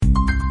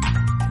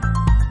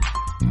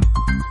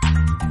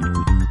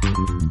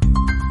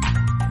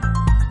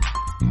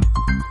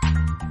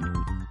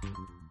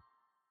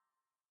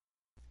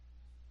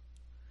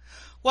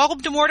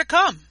Welcome to More to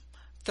Come,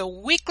 the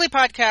weekly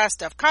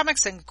podcast of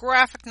comics and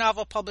graphic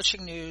novel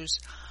publishing news,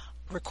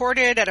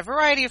 recorded at a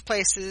variety of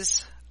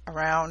places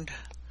around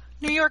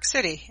New York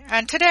City,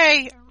 and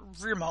today,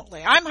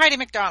 remotely. I'm Heidi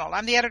McDonald.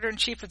 I'm the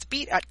editor-in-chief of The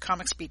Beat at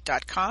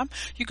comicsbeat.com.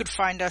 You can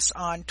find us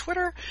on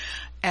Twitter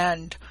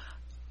and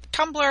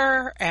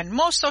Tumblr and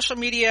most social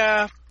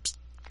media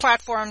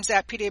platforms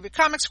at PW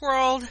Comics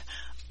World,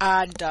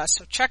 and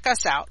so check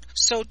us out.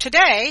 So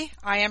today,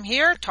 I am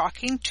here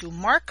talking to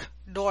Mark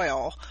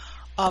Doyle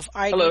of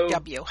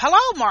IDW.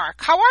 Hello, Mark.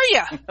 How are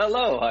you?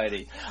 Hello,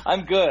 Heidi.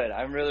 I'm good.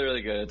 I'm really,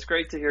 really good. It's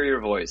great to hear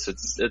your voice.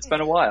 It's been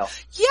a while.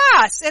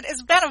 Yes, it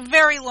has been a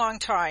very long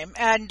time.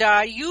 And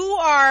you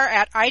are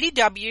at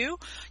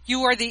IDW.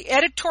 You are the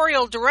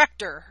editorial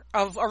director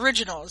of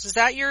Originals. Is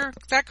that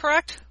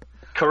correct?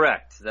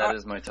 Correct. That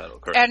is my title.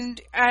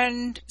 Correct.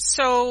 And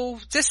so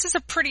this is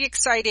a pretty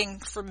exciting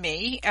for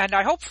me, and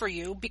I hope for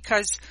you,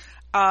 because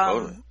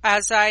totally.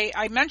 As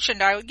I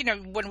mentioned,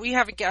 when we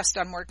have a guest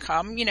on More to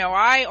Come,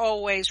 I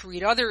always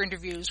read other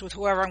interviews with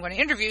whoever I'm going to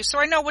interview, so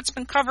I know what's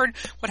been covered,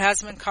 what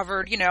hasn't been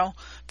covered,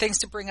 things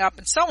to bring up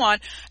and so on.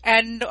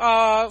 And,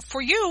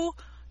 for you,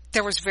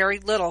 there was very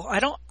little. I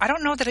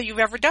don't know that you've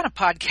ever done a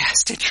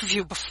podcast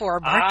interview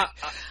before, Mark.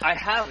 I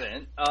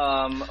haven't.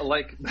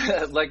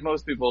 Like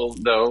most people,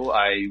 though,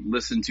 I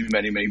listen to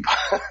many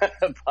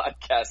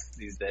podcasts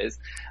these days.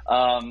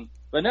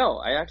 But no,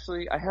 I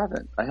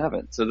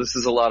haven't. So this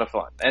is a lot of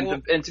fun,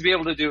 and to be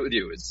able to do it with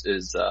you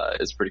is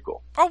pretty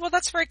cool. Oh, well,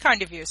 that's very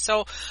kind of you.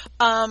 So,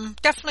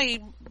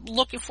 definitely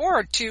looking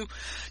forward to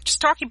just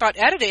talking about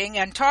editing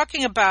and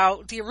talking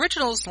about the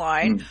Originals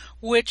line,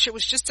 which it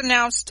was just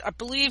announced, I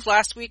believe,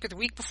 last week or the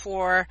week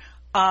before.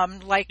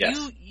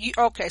 Yes.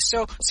 Okay,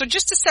 so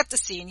just to set the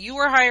scene, you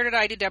were hired at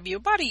IDW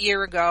about a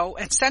year ago,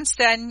 and since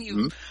then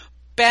you've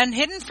been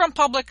hidden from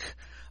public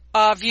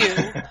view,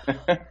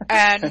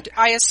 and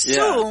I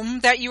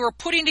assume that you are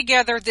putting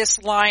together this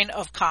line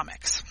of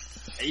comics.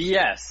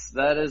 Yes,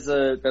 that's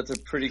a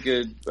pretty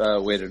good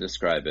way to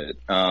describe it.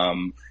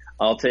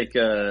 I'll take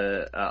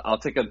a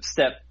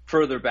step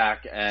further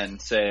back and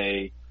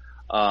say,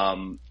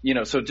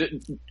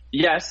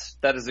 yes,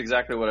 that is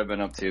exactly what I've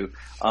been up to.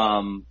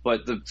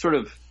 But the sort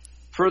of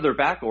further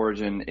back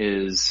origin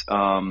is,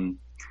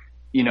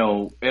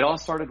 it all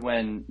started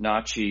when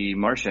Nachi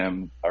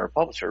Marsham, our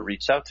publisher,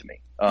 reached out to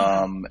me.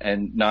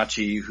 And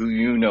Nachi,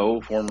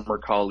 who former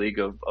colleague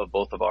of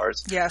both of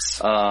ours.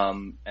 Yes.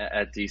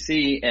 At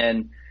DC.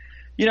 And,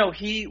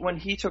 when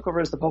he took over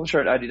as the publisher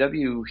at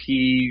IDW,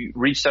 he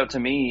reached out to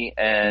me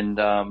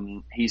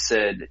and, he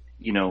said,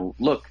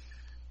 look,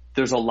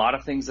 there's a lot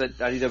of things that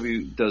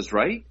IDW does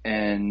right.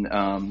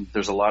 And,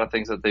 there's a lot of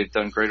things that they've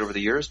done great over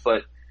the years.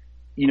 But,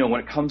 when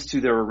it comes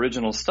to their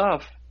original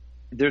stuff,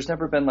 there's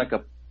never been like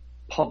a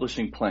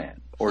publishing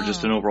plan or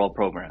just an overall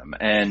program.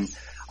 And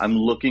I'm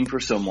looking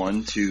for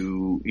someone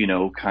to,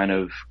 kind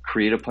of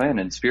create a plan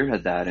and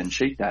spearhead that and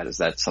shape that. Is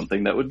that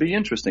something that would be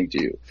interesting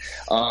to you?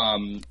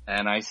 And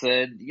I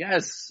said,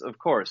 yes, of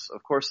course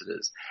it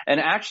is. And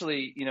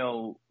actually,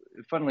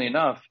 funnily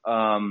enough,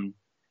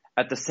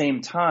 at the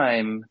same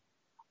time,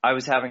 I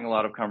was having a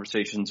lot of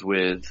conversations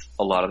with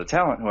a lot of the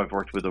talent who I've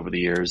worked with over the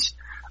years.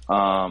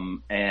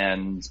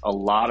 And a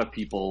lot of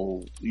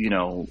people,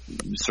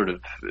 sort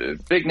of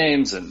big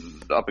names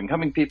and up and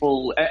coming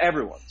people,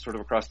 everyone sort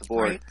of across the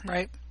board.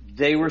 Right.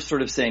 They were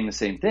sort of saying the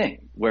same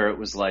thing, where it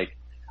was like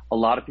a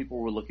lot of people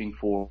were looking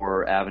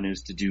for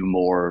avenues to do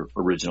more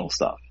original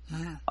stuff.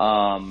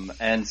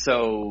 And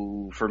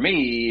so for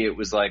me, it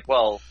was like,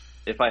 well,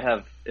 if I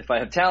have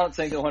talent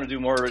saying they want to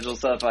do more original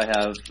stuff, I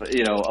have,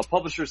 a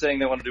publisher saying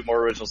they want to do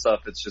more original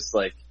stuff. It's just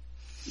like,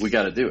 we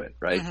got to do it,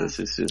 right? This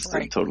is just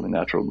a totally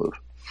natural move.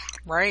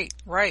 Right.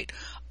 Well,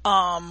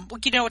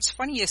 it's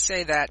funny you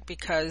say that,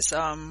 because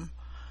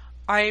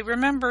I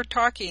remember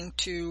talking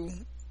to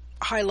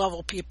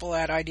high-level people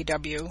at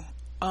IDW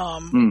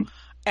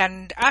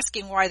and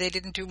asking why they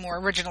didn't do more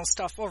original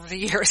stuff over the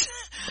years.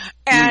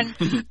 And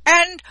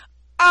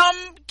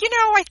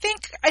I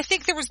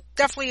think there was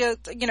definitely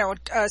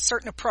a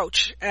certain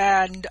approach,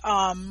 and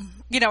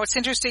it's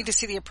interesting to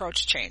see the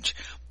approach change.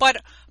 But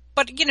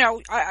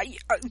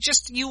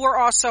you were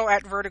also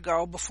at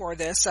Vertigo before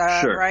this,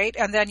 sure. Right?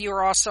 And then you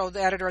were also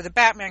the editor of the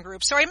Batman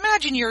Group. So I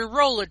imagine your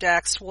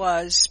Rolodex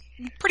was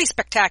pretty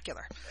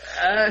spectacular.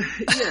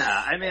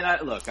 Yeah. I mean,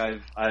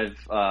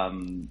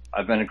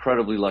 I've been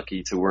incredibly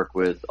lucky to work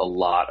with a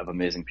lot of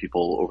amazing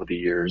people over the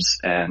years,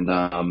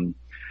 and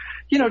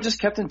just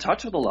kept in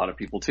touch with a lot of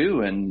people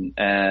too.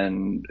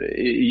 And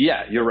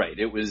yeah, you're right.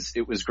 It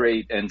was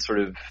great and sort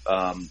of,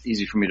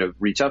 easy for me to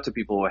reach out to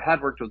people who I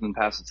had worked with in the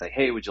past and say,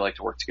 hey, would you like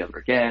to work together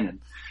again? And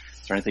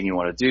is there anything you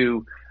want to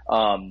do?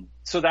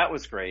 So that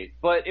was great,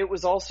 but it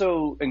was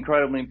also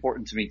incredibly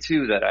important to me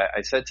too, that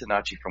I said to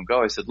Nachi from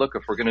Go, I said, look,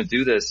 if we're going to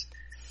do this,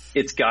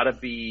 it's got to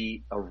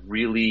be a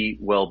really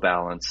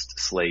well-balanced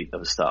slate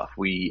of stuff.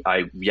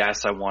 I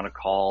want to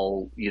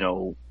call,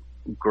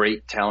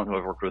 great talent who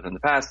I've worked with in the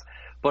past,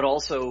 but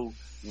also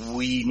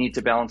we need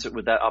to balance it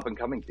with that up and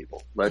coming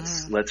people.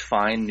 Let's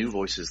find new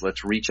voices.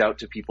 Let's reach out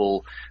to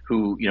people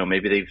who, you know,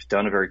 maybe they've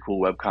done a very cool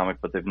webcomic,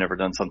 but they've never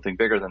done something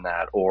bigger than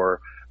that. Or,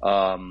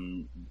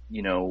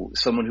 you know,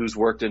 someone who's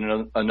worked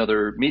in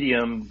another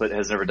medium, but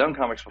has never done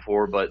comics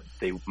before, but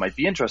they might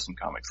be interested in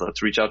comics.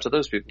 Let's reach out to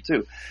those people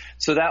too.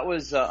 So that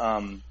was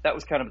kind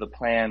of the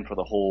plan for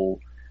the whole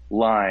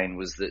line,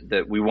 was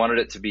that we wanted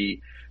it to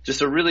be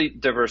just a really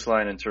diverse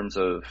line in terms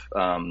of,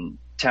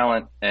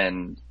 talent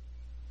and,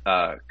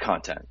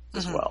 content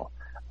as well.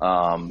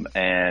 And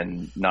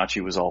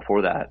Nachi was all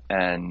for that.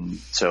 And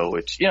so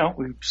it's, you know,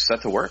 we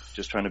set to work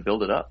just trying to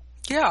build it up.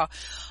 Yeah.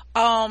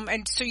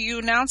 And so you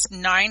announced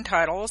 9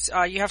 titles.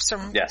 You have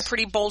some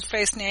pretty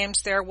bold-faced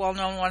names there,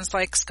 well-known ones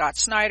like Scott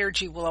Snyder,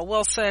 G. Willow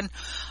Wilson,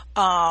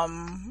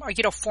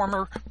 you know,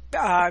 former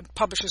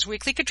Publishers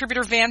Weekly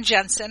contributor Van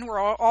Jensen. We're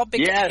all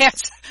big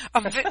fans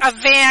of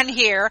Van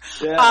here.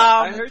 Yeah,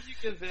 I heard you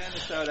give Van a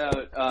shout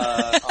out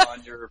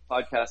on your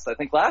podcast, I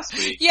think last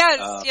week.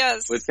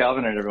 Yes. With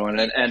Calvin and everyone,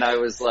 and I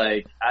was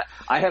like,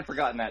 I had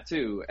forgotten that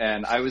too,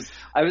 and I was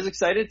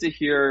excited to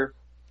hear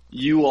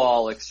you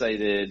all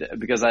excited,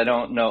 because I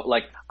don't know,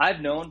 like,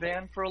 I've known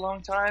Van for a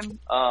long time,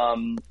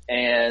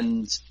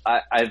 and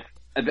I've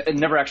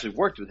never actually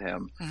worked with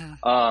him,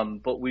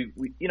 but we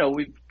you know,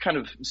 we've kind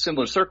of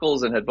similar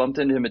circles and had bumped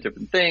into him at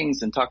different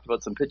things and talked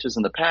about some pitches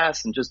in the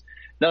past, and just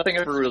nothing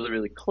ever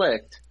really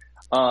clicked.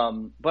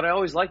 But I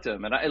always liked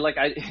him, and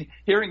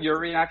hearing your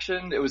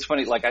reaction, it was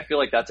funny. Like, I feel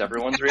like that's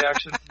everyone's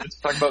reaction when we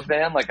talk about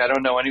Van. Like, I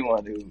don't know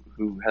anyone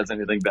who has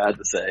anything bad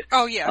to say.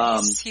 Oh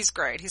yeah, he's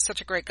great. He's such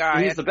a great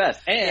guy. He's the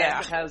best,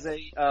 and has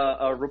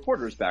a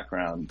reporter's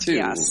background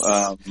too,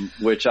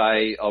 which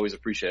I always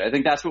appreciate. I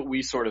think that's what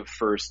we sort of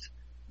first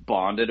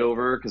bonded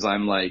over, because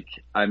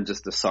I'm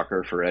just a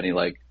sucker for any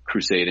like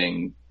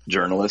crusading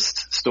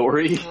journalist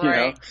story. Right, you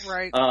know?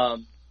 Right.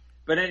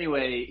 But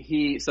anyway,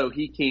 he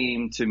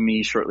came to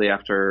me shortly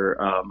after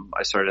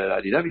I started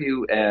at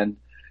IDW and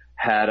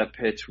had a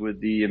pitch with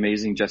the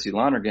amazing Jesse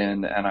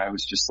Lonergan, and I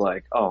was just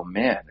like, "Oh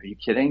man, are you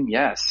kidding?"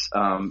 Yes,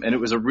 and it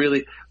was a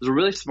really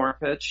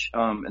smart pitch,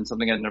 and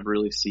something I'd never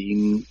really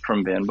seen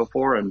from Van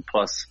before, and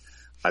plus,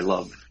 I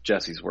love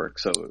Jesse's work,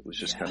 so it was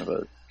just kind of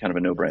a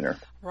no-brainer.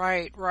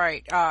 Right.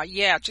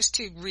 Just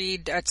to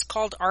read, it's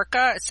called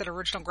Arca. It's an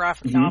original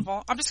graphic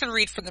novel. I'm just going to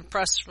read from the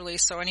press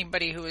release so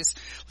anybody who is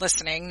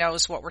listening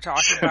knows what we're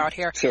talking about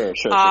here. Sure.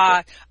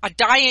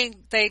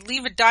 They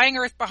leave a dying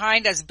Earth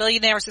behind as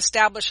billionaires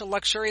establish a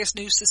luxurious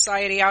new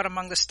society out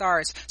among the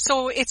stars.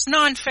 So it's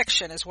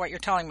nonfiction is what you're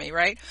telling me,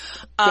 right?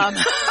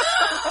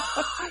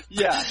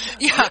 Yeah.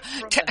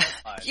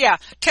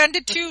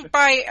 10-2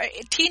 by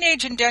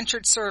teenage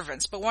indentured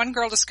servants, but one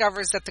girl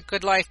discovers that the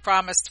good life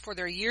promised for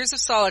their years of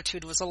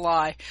solitude was a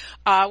lie.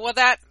 Well,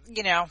 that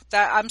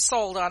I'm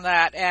sold on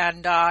that,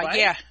 and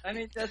right? I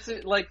mean, that's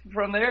it. Like,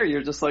 from there,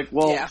 you're just like,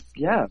 well,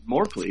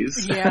 more,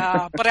 please.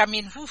 Yeah, but I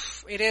mean,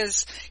 it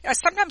is.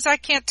 Sometimes I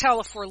can't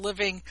tell if we're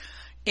living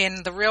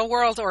in the real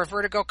world or a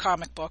Vertigo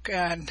comic book,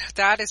 and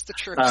that is the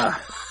truth.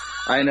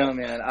 I know,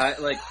 man.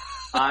 I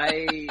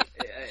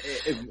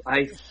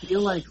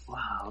feel like,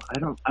 wow, I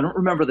don't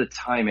remember the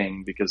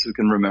timing, because who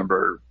can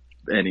remember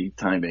any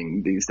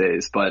timing these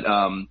days? But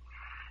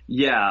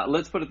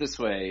let's put it this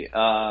way.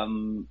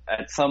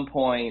 At some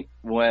point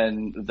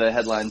when the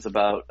headlines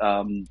about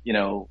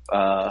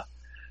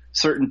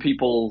certain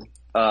people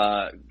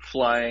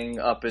flying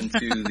up into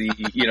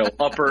the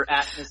upper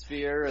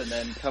atmosphere and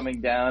then coming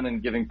down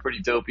and giving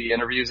pretty dopey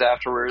interviews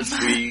afterwards,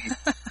 we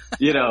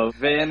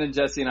Van and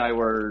Jesse and I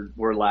were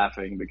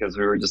laughing, because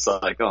we were just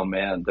like, oh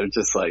man, they're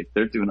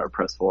doing our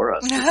press for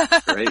us.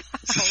 It's great.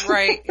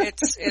 Right.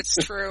 It's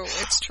true.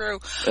 It's true.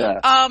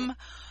 Yeah.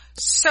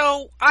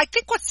 So I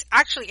think what's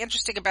actually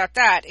interesting about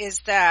that is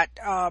that,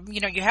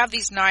 you have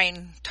these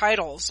 9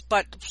 titles,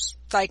 but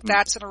like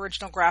that's an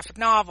original graphic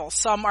novel.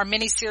 Some are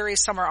miniseries,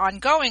 some are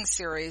ongoing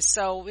series.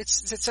 So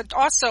it's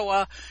also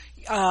a,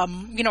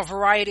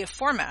 variety of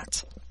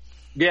formats.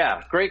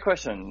 Yeah, great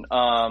question.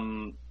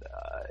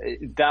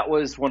 That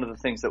was one of the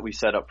things that we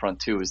said up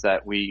front too, is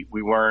that we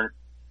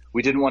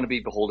didn't want to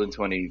be beholden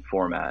to any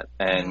format,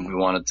 and we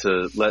wanted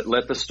to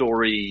let the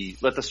story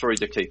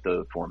dictate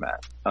the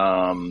format.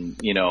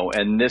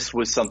 And this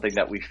was something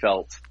that we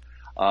felt,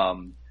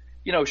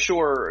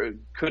 sure,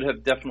 could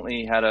have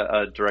definitely had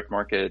a direct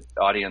market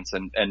audience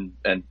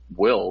and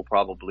will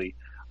probably.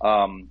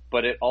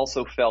 But it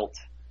also felt,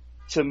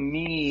 to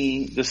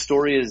me, the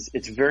story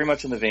it's very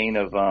much in the vein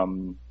of,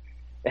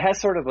 it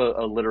has sort of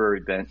a literary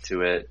bent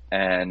to it,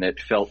 and it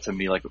felt to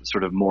me like it was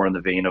sort of more in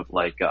the vein of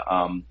like,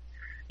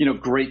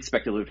 great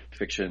speculative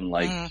fiction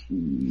like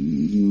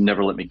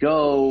Never Let Me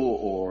Go,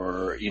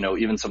 or,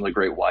 even some of the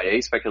great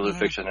YA speculative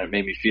fiction. And it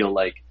made me feel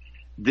like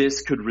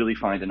this could really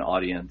find an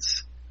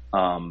audience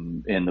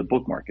in the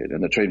book market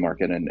and the trade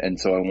market. And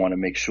so I want to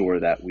make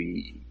sure that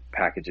we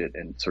package it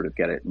and sort of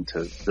get it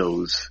into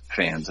those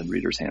fans and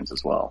readers' hands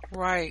as well.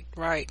 Right.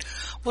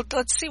 Well,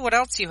 let's see what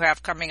else you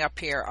have coming up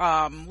here.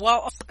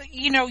 Lots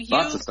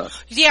of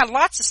stuff. Yeah,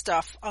 lots of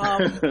stuff.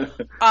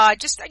 I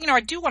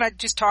do want to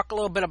just talk a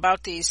little bit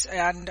about these.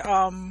 And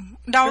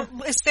now,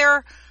 is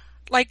there,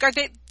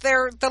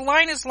 the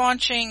line is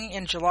launching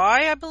in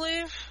July, I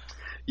believe?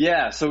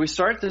 Yeah, so we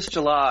start this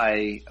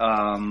July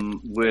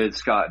with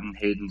Scott and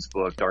Hayden's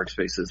book, Dark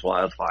Spaces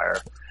Wildfire.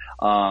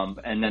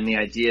 And then the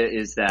idea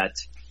is that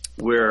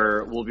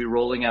we'll be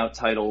rolling out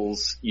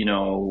titles,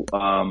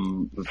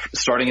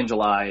 starting in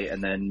July,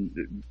 and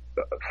then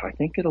I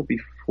think it'll be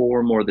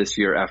 4 more this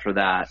year after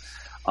that.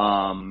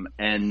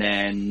 And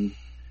then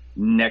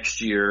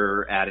next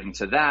year, adding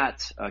to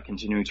that,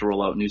 continuing to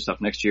roll out new stuff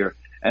next year.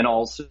 And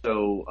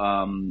also,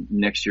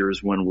 next year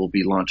is when we'll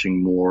be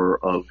launching more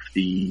of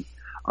the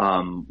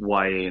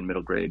YA and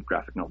middle grade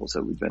graphic novels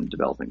that we've been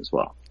developing as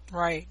well.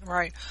 Right.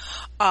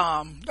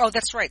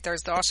 That's right.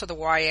 There's also the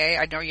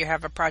YA. I know you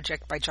have a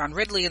project by John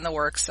Ridley in the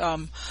works.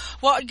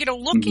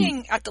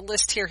 Looking at the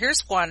list here,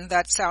 here's one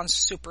that sounds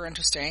super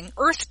interesting.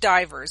 Earth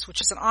Divers,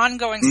 which is an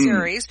ongoing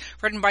series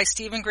written by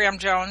Stephen Graham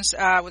Jones,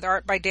 with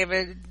art by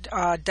David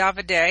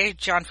Davide,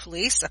 John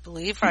Felice, I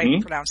believe I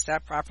pronounced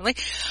that properly.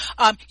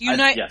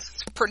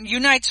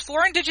 Unites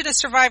 4 indigenous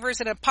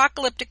survivors in an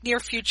apocalyptic near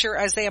future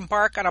as they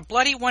embark on a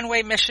bloody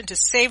one-way mission to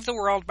save the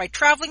world by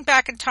traveling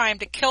back in time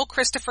to kill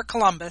Christopher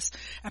Columbus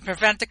and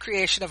prevent the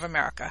creation of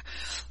America.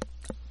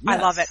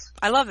 Yes.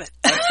 I love it.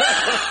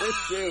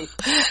 Too,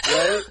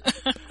 right?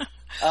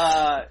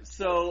 All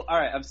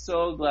right. I'm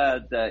so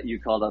glad that you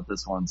called out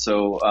this one.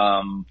 So,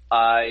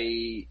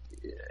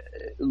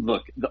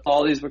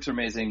 all these books are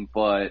amazing,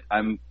 but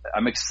I'm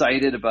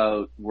excited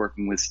about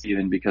working with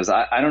Stephen because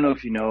I don't know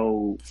if you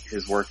know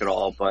his work at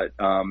all, but,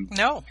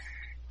 no.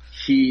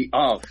 You've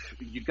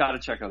got to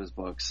check out his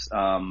books.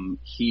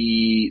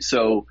 He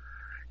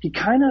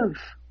kind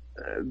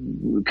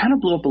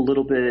of blew up a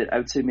little bit, I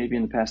would say maybe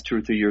in the past 2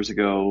 or 3 years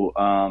ago.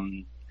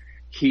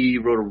 He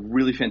wrote a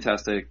really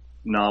fantastic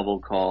novel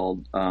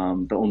called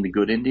The Only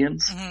Good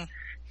Indians. Mm-hmm.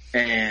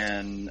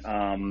 And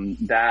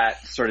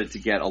that started to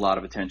get a lot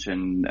of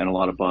attention and a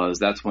lot of buzz.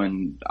 That's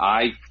when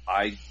I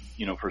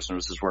first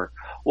noticed his work.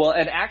 Well,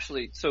 and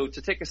actually, so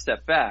to take a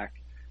step back,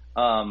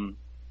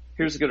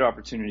 here's a good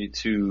opportunity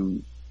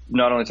to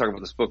not only talk about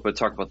this book, but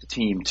talk about the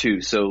team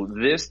too. So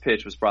this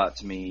pitch was brought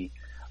to me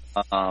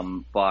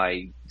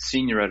by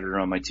senior editor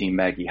on my team,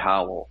 Maggie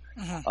Howell.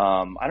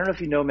 Mm-hmm. I don't know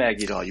if you know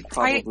Maggie at all. You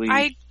probably...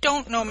 I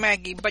don't know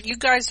Maggie, but you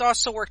guys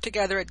also work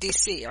together at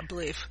DC, I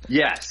believe.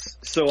 Yes.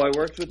 So I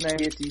worked with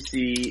Maggie at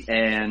DC,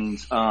 and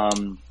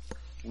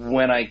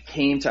when I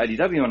came to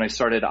IDW and I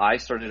started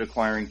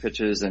acquiring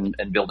pitches and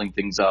building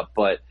things up,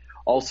 but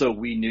also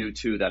we knew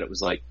too that it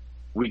was like,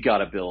 we got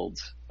to build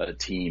a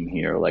team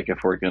here. Like if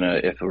we're gonna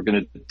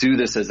do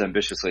this as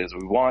ambitiously as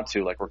we want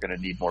to, like we're gonna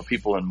need more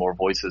people and more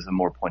voices and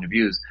more point of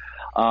views.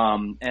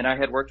 And I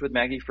had worked with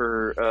Maggie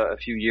for a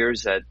few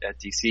years at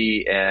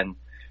DC, and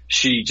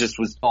she just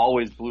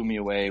always blew me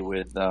away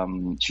with.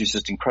 She's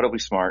just incredibly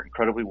smart,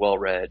 incredibly well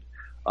read,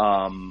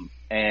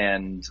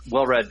 and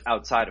well read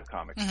outside of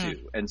comics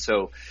too. And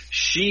so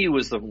she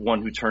was the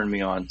one who turned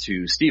me on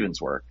to Stephen's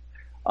work.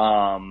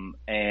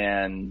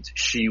 And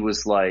she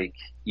was like,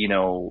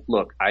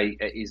 look,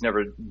 he's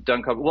never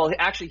done cover. Well,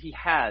 actually he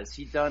has.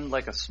 He'd done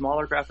like a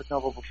smaller graphic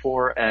novel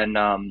before,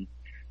 and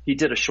he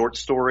did a short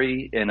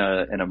story in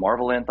a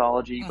Marvel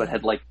anthology, but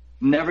had like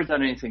never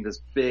done anything this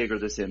big or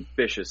this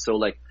ambitious. So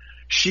like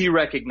she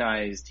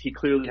recognized he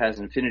clearly has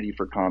an affinity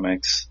for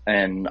comics,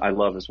 and I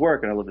love his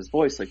work and I love his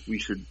voice. Like we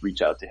should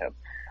reach out to him.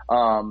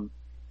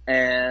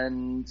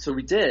 And so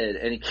we did,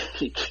 and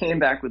he came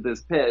back with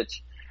this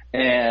pitch.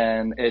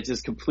 And it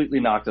just completely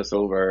knocked us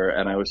over,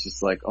 and I was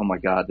just like, "Oh my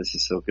god, this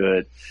is so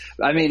good!"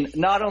 I mean,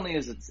 not only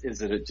is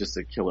it just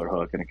a killer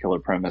hook and a killer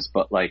premise,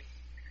 but like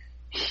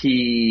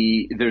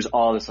there's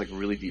all this like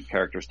really deep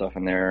character stuff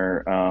in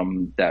there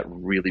that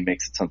really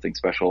makes it something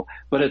special.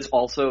 But it's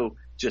also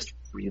just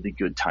really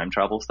good time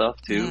travel stuff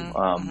too.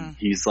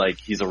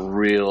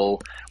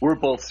 We're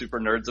both super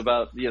nerds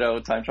about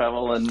time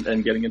travel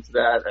and getting into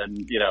that,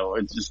 and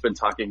it's just been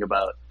talking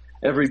about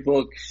every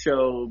book,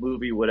 show,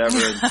 movie, whatever.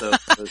 And so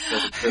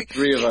the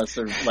three of us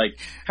are like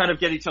kind of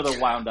get each other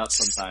wound up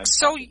sometimes.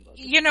 So,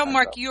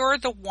 Mark, you're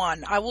the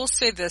one. I will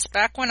say this.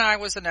 Back when I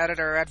was an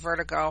editor at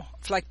Vertigo,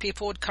 like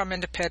people would come in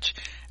to pitch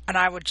and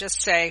I would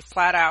just say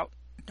flat out,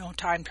 no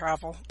time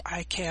travel.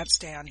 I can't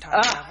stand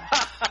time travel.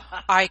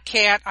 I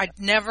can't. I'd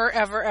never,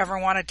 ever, ever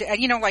wanted to.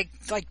 And like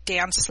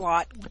Dan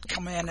Slott would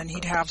come in and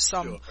he'd have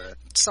some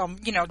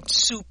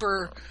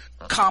super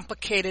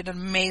complicated,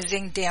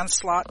 amazing Dan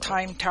Slott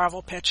time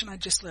travel pitch, and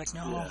I'd just be like,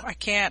 no, yeah. I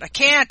can't.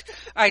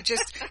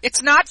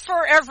 It's not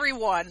for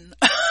everyone.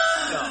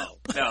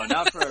 No,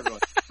 not for everyone.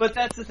 But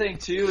that's the thing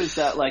too, is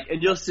that like,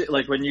 and you'll see,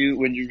 like when you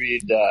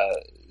read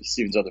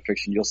Stephen's other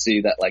fiction, you'll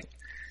see that like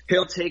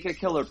he'll take a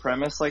killer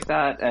premise like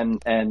that,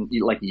 and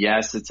like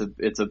yes, it's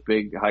a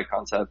big high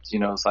concept,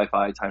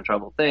 sci-fi time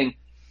travel thing,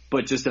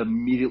 but just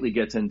immediately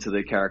gets into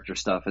the character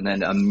stuff, and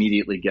then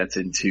immediately gets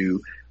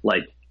into,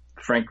 like,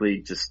 frankly,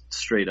 just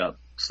straight up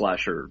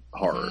slasher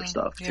horror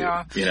stuff too.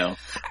 Yeah. You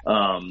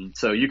know,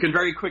 so you can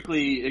very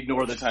quickly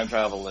ignore the time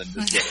travel and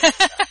just get it.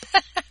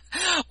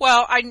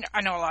 Well, I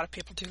know a lot of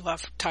people do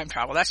love time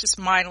travel. That's just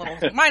my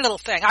little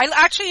thing. I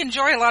actually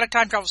enjoy a lot of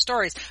time travel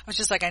stories. I was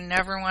just like, I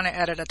never want to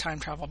edit a time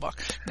travel book.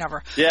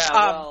 Never. Yeah,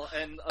 well,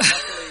 and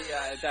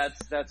luckily,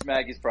 that's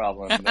Maggie's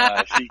problem.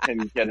 She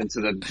can get into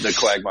the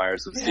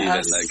quagmires of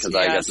Steven, because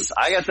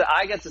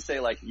I get to say,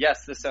 like,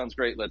 yes, this sounds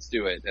great, let's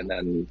do it, and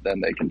then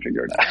they can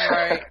figure it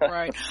out.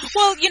 Right.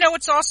 Well, you know,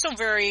 it's also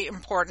very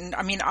important.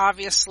 I mean,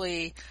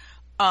 obviously,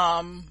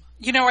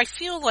 you know, I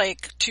feel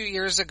like 2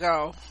 years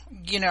ago,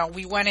 you know,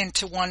 we went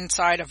into one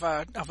side of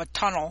a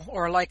tunnel,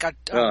 or like a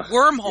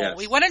wormhole. Yes.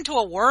 We went into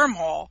a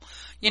wormhole,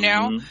 you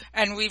know,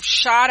 and we've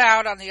shot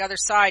out on the other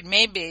side.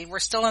 Maybe we're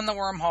still in the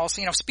wormhole.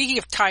 So, you know, speaking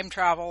of time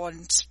travel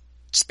and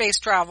space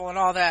travel and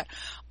all that.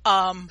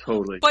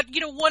 Totally. But,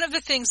 you know, one of the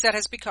things that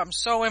has become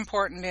so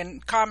important in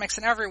comics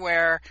and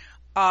everywhere,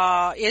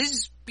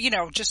 is, you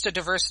know, just a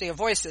diversity of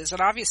voices.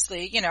 And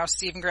obviously, you know,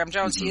 Stephen Graham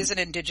Jones, he is an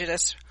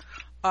indigenous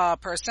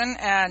person,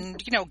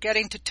 and, you know,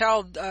 getting to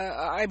tell,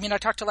 I mean, I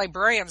talk to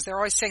librarians, they're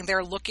always saying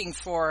they're looking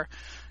for,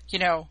 you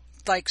know,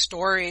 like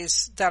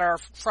stories that are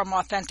from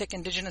authentic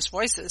indigenous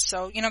voices.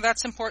 So, you know,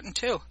 that's important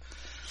too.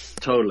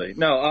 Totally.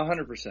 No,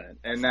 100%.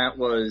 And that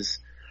was,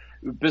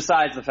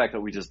 besides the fact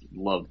that we just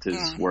loved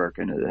his work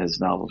and his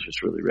novels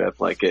just really ripped,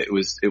 like, it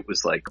was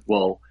like,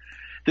 well,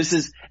 this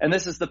is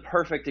the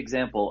perfect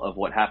example of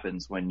what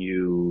happens when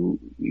you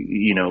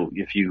know,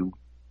 if you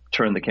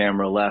turn the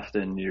camera left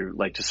and you're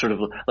like, just sort of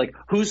like,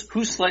 who's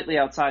slightly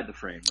outside the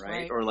frame,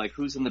 right? Or like,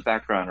 who's in the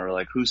background, or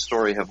like, whose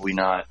story have we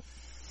not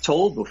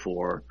told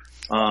before?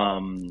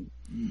 And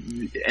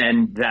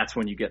that's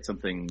when you get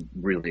something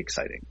really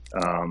exciting.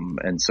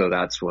 And so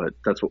that's what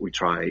we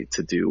try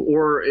to do.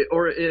 Or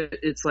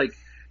it's like,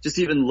 just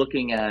even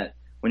looking at,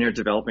 when you're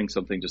developing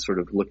something, just sort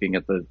of looking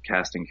at the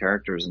casting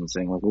characters and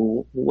saying, like,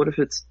 well, what if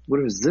it's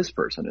this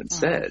person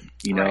instead?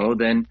 You know,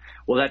 then,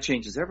 well, that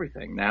changes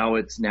everything. Now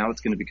it's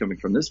going to be coming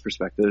from this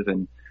perspective,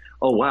 and,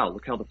 oh wow,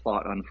 look how the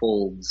plot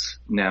unfolds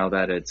now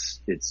that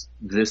it's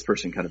this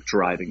person kind of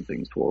driving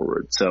things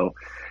forward. So,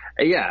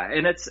 yeah,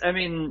 and it's, I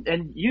mean,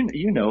 and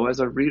you know,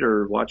 as a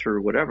reader, watcher,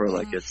 whatever,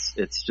 like, it's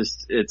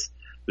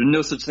there's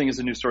no such thing as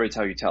a new story. It's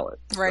how you tell it.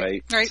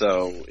 Right.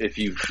 So if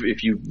you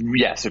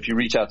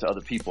reach out to other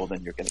people,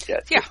 then you're going to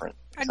get different.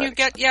 And you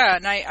get,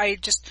 and I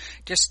just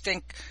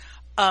think,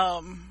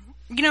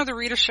 you know, the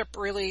readership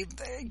really,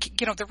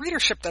 you know, the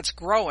readership that's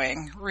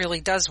growing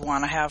really does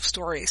want to have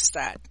stories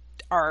that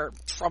are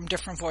from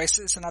different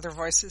voices and other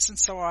voices and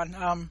so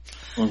on.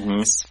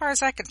 As far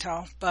as I can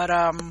tell, but,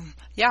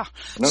 yeah.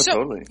 No,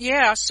 totally.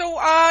 Yeah. So,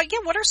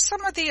 what are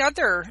some of the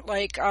other,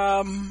 like,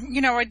 you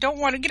know, I don't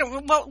want to, you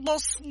know, well,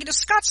 you know,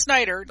 Scott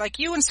Snyder, like,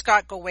 you and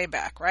Scott go way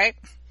back, right?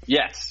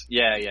 Yes.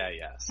 Yeah.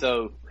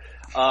 So,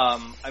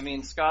 I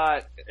mean,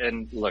 Scott,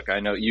 and look, I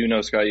know, you know,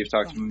 Scott, you've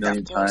talked to him a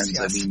million times. Yes.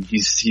 I mean,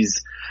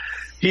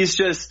 he's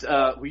just,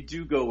 we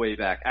do go way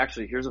back.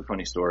 Actually, here's a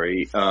funny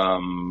story.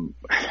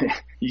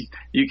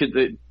 You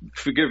could,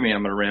 forgive me,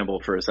 I'm going to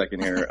ramble for a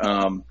second here.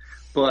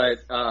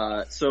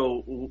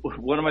 So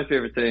one of my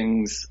favorite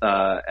things,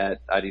 at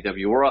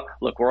IDW,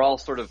 we're all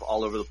sort of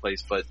all over the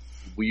place, but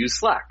we use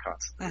Slack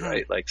constantly,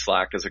 right? Like,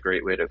 Slack is a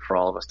great way for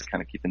all of us to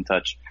kind of keep in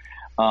touch.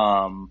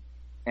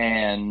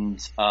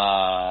 And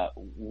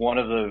one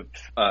of the,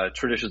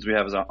 traditions we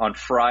have is on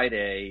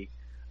Friday,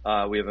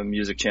 we have a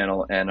music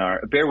channel, and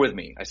bear with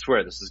me, I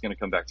swear this is going to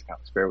come back to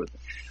comics, bear with me.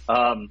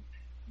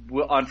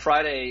 On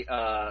Friday,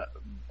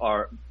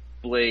 our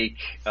Blake,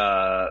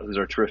 who's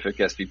our terrific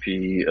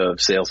SVP of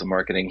sales and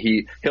marketing,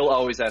 he'll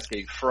always ask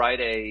a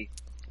Friday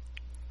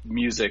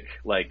music,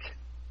 like,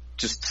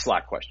 just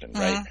Slack question,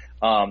 right?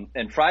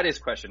 And Friday's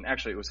question,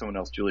 actually it was someone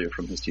else, Julia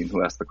from his team,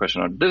 who asked the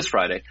question on this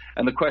Friday,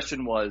 and the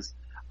question was,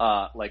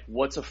 like,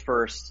 what's a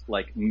first,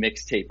 like,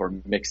 mixtape or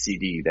mix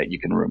CD that you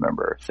can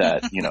remember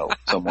that, you know,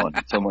 someone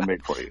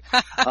made for you?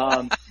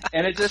 And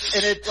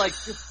it like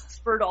just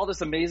spurred all this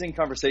amazing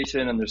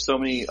conversation, and there's so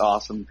many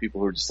awesome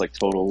people who are just like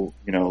total,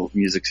 you know,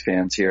 music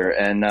fans here.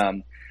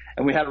 And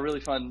we had a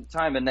really fun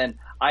time. And then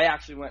I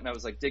actually went and I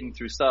was like digging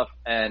through stuff,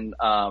 and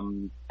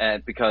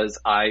because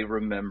I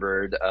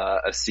remembered,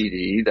 a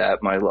CD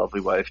that my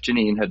lovely wife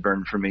Janine had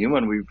burned for me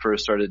when we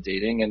first started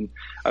dating. And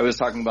I was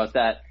talking about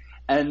that.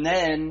 And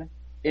then,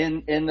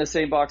 in the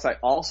same box, I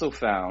also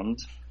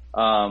found,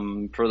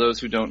 for those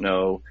who don't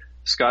know,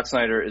 Scott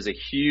Snyder is a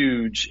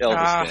huge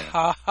Elvis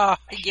fan.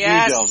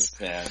 Yes. Huge Elvis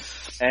fan.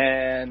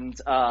 And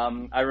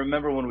I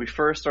remember when we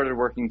first started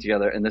working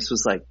together, and this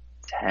was like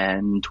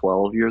 10,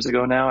 12 years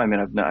ago now. I mean,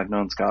 I've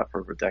known Scott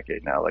for over a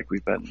decade now. Like,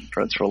 we've been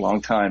friends for a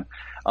long time.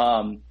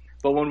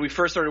 But when we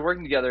first started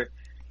working together,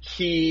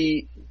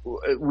 we,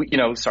 you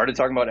know, started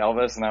talking about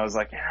Elvis, and I was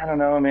like, I don't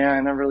know, man,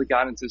 I never really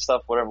got into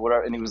stuff,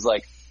 whatever. And he was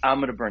like, I'm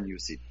going to burn you a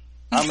CD.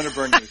 I'm going to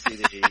burn you a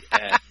CD,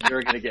 and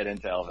you're going to get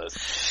into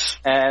Elvis.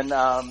 And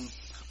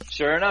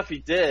Sure enough, he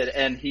did,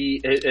 and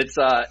it's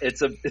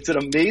an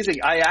amazing.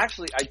 I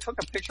took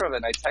a picture of it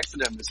and I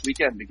texted him this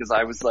weekend because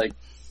I was like,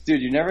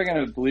 dude, you're never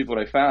gonna believe what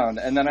I found.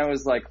 And then I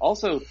was like,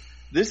 also,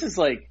 this is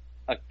like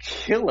a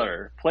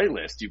killer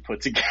playlist you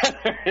put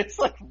together. It's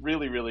like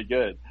really, really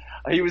good.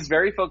 He was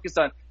very focused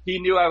on. He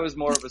knew I was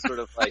more of a sort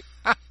of like,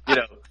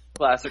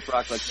 classic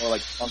rock, like more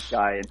like punk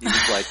guy, and he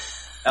was like,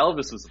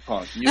 Elvis was a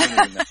punk. You don't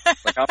even know.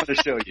 Like, I'm going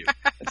to show you.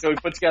 And so we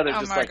put together a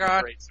great sort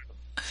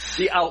of,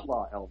 the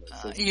outlaw Elvis.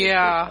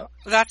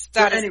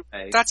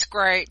 That's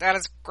great. That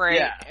is great.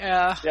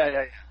 Yeah.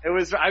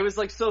 I was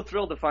like so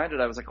thrilled to find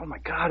it. I was like, oh my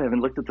God, I haven't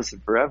looked at this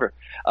in forever.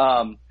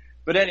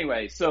 But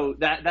anyway, so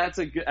that's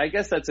I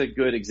guess that's a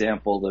good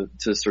example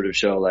to sort of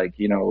show, like,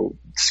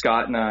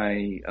 Scott and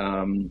I,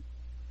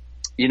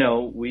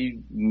 we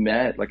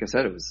met, like I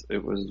said, it was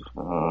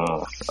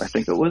I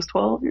think it was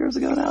 12 years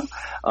ago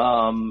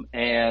now.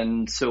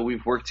 And so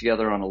we've worked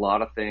together on a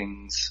lot of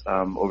things,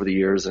 over the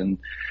years and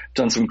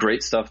done some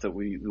great stuff that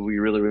we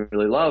really,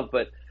 really love.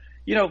 But,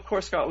 of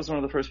course, Scott was one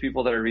of the first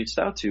people that I reached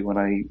out to when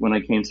I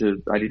came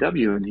to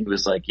IDW, and he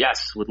was like,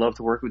 yes, would love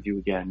to work with you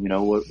again.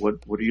 What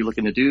are you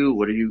looking to do?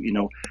 What are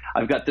you,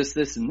 I've got this,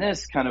 and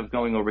this kind of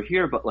going over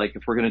here, but like,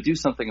 if we're going to do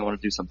something, I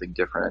want to do something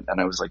different. And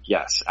I was like,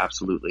 yes,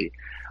 absolutely.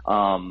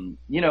 And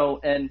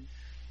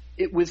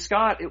with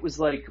Scott, it was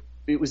like,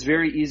 it was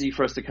very easy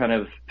for us to kind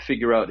of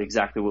figure out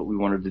exactly what we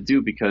wanted to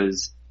do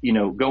because,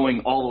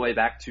 going all the way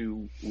back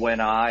to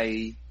when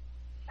I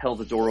held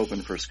the door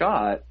open for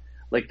Scott,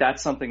 like,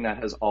 that's something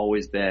that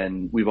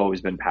we've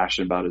always been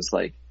passionate about, is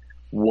like,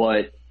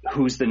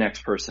 who's the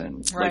next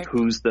person? Right.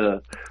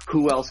 Like,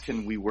 who else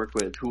can we work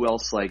with? Who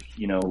else, like,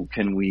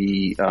 can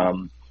we,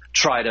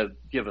 try to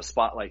give a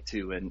spotlight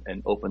to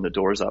and open the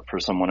doors up for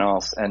someone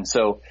else? And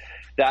so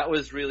that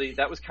was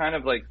kind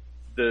of like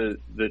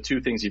the two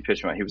things he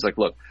pitched me. He was like,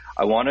 look,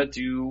 I want to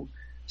do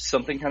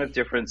something kind of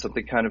different,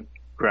 something kind of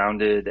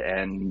grounded.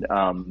 And,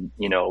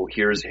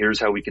 here's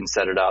how we can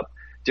set it up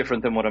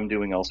different than what I'm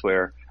doing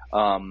elsewhere.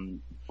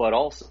 But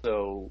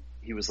also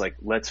he was like,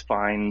 let's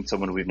find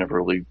someone we've never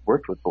really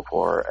worked with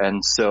before.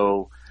 And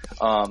so,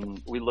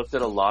 we looked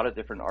at a lot of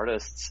different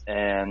artists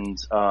and,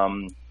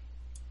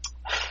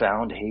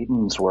 found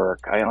Hayden's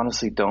work. I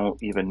honestly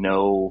don't even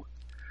know.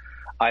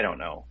 I don't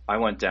know. I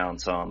went down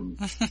some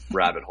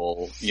rabbit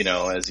hole,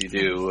 as you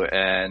do,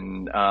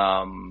 and,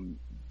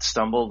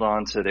 stumbled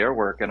onto their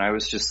work. And I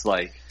was just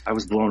like, I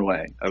was blown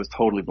away. I was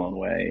totally blown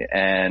away,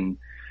 and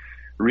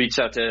reached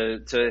out to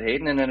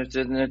Hayden, and then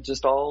it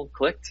just all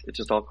clicked. It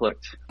just all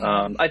clicked.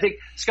 I think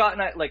Scott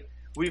and I, like,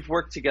 we've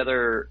worked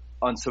together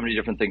on so many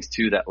different things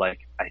too, that, like,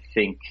 I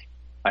think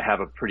I have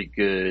a pretty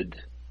good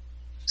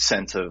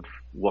sense of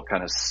what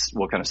kind of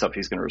stuff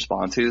he's going to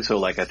respond to. So,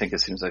 like, I think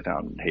as soon as I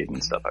found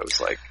Hayden's stuff, I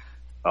was like,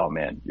 oh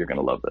man, you're going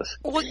to love this.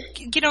 Well,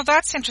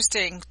 that's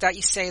interesting that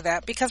you say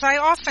that, because I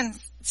often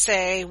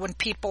say when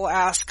people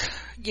ask,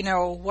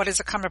 what does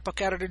a comic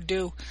book editor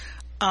do?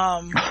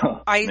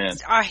 I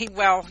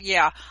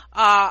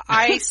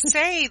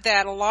say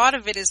that a lot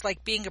of it is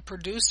like being a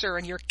producer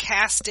and you're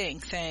casting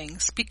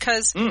things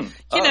because,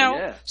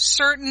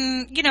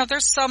 certain,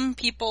 there's some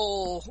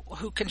people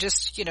who can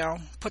just,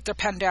 put their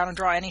pen down and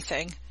draw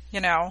anything,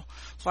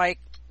 like,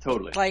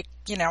 totally, like,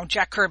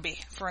 Jack Kirby,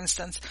 for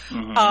instance.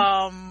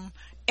 Mm-hmm.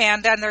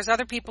 And then there's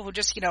other people who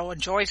just,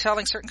 enjoy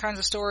telling certain kinds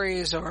of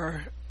stories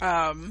or,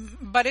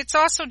 but it's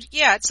also,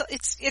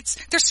 it's,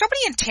 there's so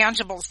many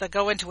intangibles that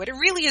go into it. It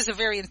really is a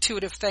very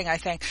intuitive thing, I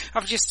think,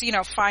 of just,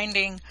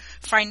 finding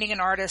an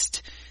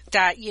artist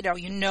that,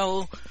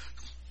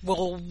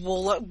 will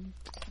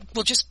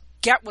just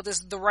get what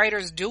the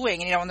writer's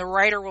doing, and the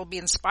writer will be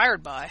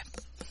inspired by.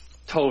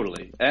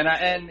 Totally. And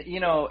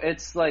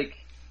it's like,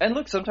 and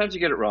look, sometimes you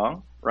get it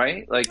wrong.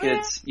 Right? Like,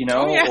 it's,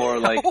 or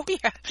like,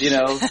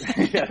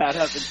 that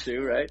happens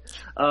too, right?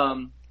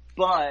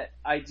 But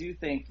I do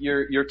think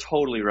you're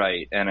totally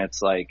right. And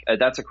it's like,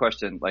 that's a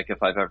question, like,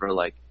 if I've ever,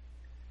 like,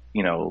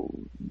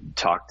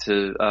 talked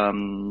to,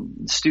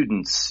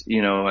 students,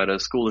 at a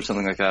school or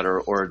something like that,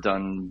 or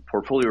done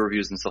portfolio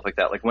reviews and stuff like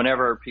that. Like,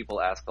 whenever people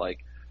ask,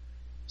 like,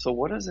 so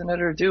what does an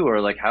editor do?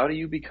 Or like, how do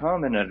you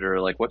become an editor?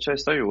 Like, what should I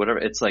study or whatever?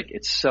 It's like,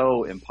 it's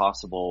so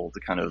impossible to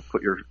kind of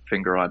put your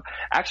finger on.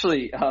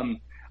 Actually,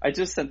 I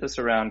just sent this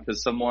around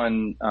because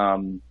someone,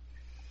 the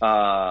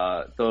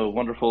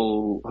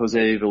wonderful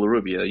Jose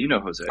Villarrubia,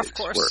 Jose's of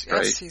course, work, yes,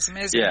 right? He's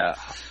amazing. Yeah,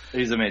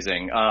 he's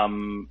amazing.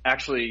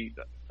 Actually,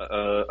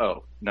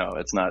 no,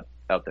 it's not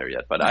out there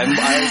yet, but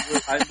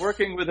I'm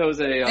working with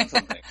Jose on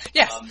something.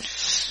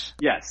 Yes.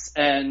 Yes.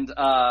 And,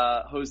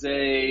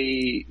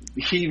 Jose,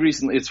 he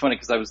recently, it's funny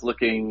because I was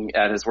looking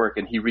at his work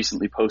and he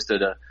recently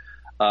posted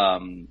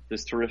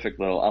this terrific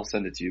little, I'll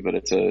send it to you, but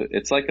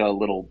it's like a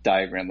little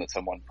diagram that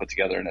someone put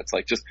together, and it's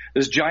like just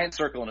this giant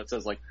circle, and it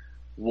says like,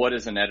 what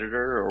is an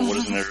editor, or what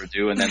does an editor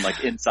do? And then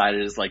like inside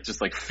it is like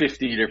just like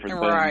 50 different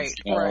things,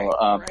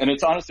 right. And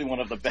it's honestly one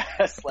of the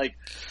best like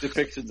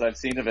depictions I've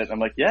seen of it. And I'm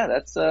like, yeah,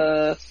 that's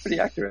pretty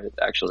accurate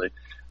actually.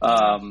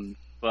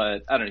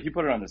 But I don't know. He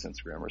put it on his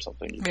Instagram or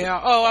something. Yeah.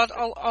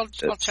 Oh, I'll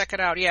check it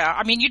out. Yeah.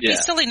 I mean, you'd be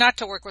silly not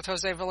to work with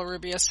Jose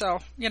Villarrubia. So,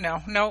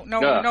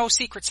 no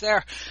secrets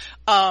there.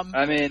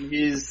 I mean,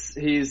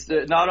 he's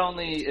not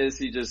only is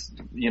he just,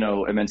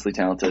 immensely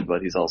talented,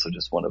 but he's also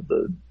just one of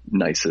the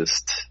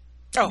nicest,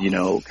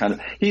 kind of,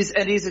 he's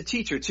a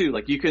teacher too.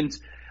 Like you can,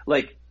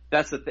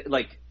 that's the thing.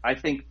 Like, I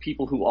think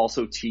people who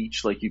also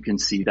teach, like, you can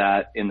see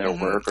that in their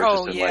work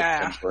or just in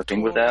like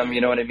working with them. You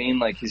know what I mean?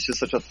 Like, he's just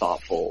such a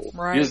thoughtful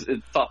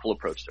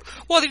approach to it.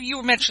 Well,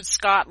 you mentioned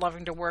Scott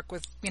loving to work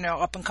with,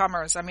 up and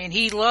comers. I mean,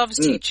 he loves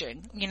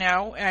teaching,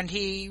 and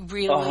he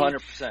really,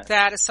 100%.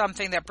 That is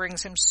something that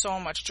brings him so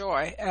much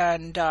joy.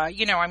 And,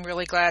 I'm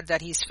really glad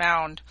that he's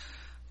found,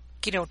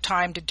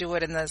 time to do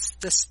it in this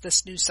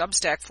new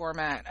Substack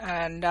format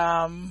and,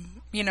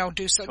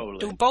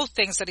 do both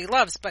things that he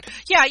loves. But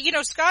yeah,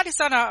 Scott is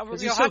on a real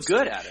he's hot so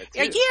good at it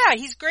too. Yeah,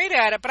 he's great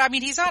at it. But I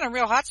mean, he's on a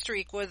real hot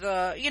streak with,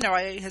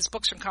 his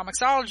books from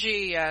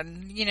Comixology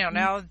and,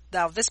 now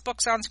this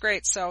book sounds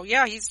great. So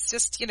yeah, he's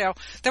just,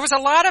 there was a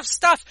lot of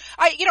stuff.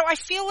 I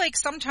feel like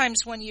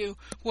sometimes when you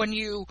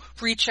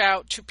reach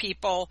out to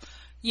people,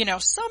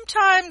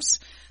 sometimes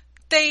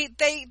they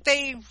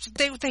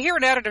hear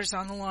an editor's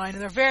on the line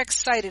and they're very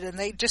excited and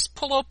they just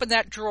pull open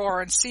that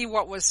drawer and see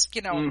what was,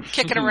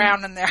 kicking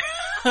around in there.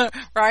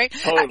 Right?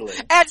 Totally.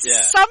 And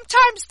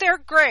sometimes they're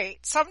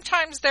great.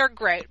 Sometimes they're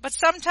great. But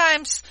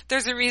sometimes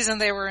there's a reason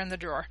they were in the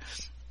drawer.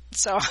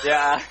 So.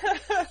 Yeah.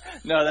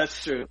 No,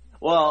 that's true.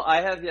 Well,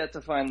 I have yet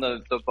to find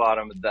the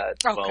bottom of that.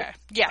 Okay. Well,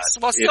 yes.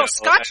 Well,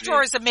 Scott's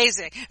drawer is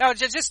amazing. No,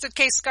 just in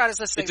case Scott is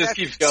listening. It just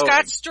keeps going.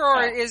 Scott's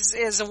drawer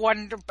is a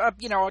wonder, a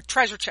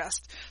treasure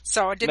chest.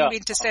 So I didn't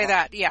mean to say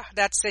that. Yeah,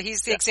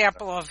 he's the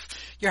example of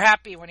you're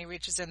happy when he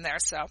reaches in there.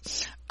 So,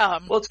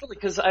 well, it's funny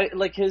because I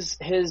like his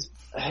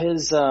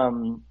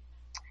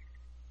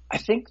I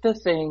think the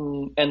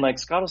thing, and like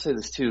Scott will say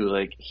this too,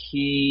 like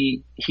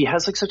he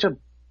has like such a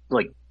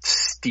like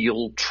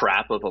steel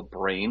trap of a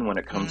brain when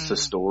it comes to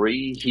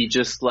story. He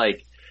just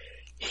like,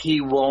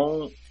 he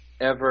won't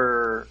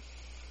ever,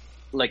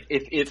 like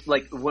if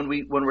like when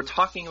we're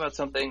talking about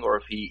something or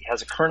if he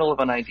has a kernel of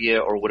an idea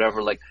or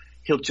whatever, like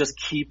he'll just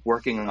keep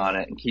working on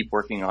it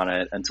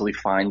until he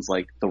finds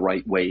like the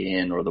right way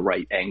in or the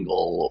right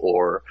angle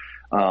or,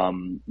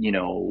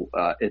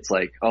 it's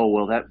like, oh,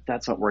 well,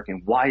 that's not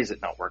working. Why is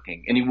it not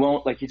working? And he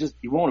won't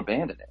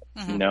abandon it,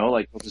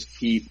 like he'll just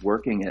keep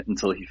working it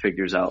until he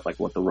figures out like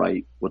what the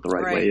right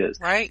way is.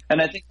 Right. And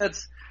I think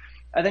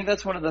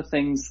that's one of the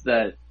things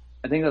that,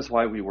 I think that's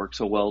why we work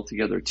so well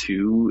together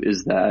too,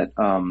 is that,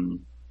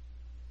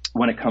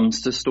 when it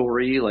comes to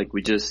story, like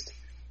we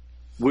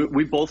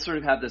both sort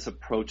of have this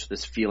approach,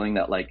 this feeling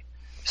that like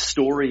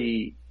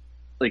story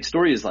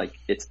is like,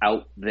 it's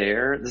out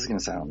there. This is going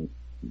to sound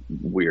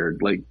weird,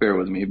 like bear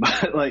with me,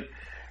 but like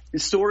the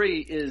story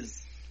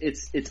is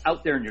it's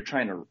out there and you're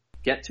trying to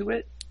get to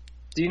it.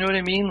 Do you know what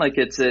I mean? Like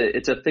it's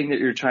a thing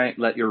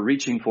that you're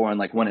reaching for, and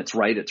like when it's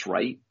right, it's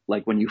right.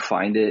 Like when you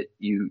find it,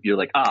 you're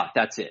like,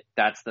 that's it.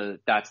 That's the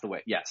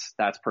way. Yes,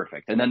 that's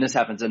perfect. And then this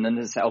happens, and then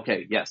this.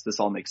 Okay, yes, this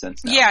all makes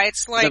sense now. Yeah,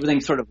 it's like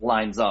everything sort of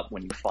lines up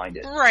when you find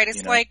it. Right.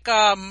 It's like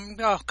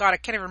oh god, I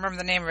can't even remember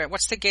the name of it.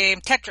 What's the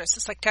game? Tetris.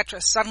 It's like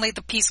Tetris. Suddenly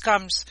the piece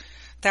comes.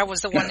 That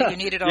was the one that you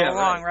needed all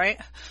along, right?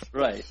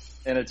 Right.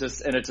 And it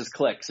just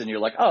clicks and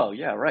you're like, oh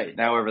yeah, right.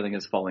 Now everything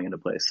is falling into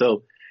place.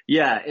 So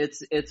yeah,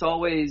 it's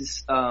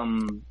always,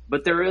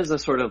 but there is a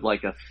sort of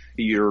like a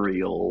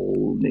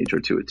ethereal nature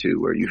to it too,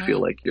 where you feel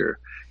like you're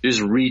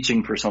just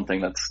reaching for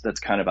something that's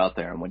kind of out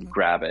there. And when you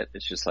grab it,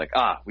 it's just like,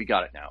 we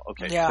got it now.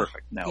 Okay,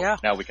 perfect.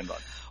 Now we can run.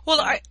 Well,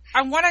 I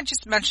want to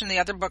just mention the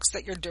other books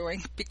that you're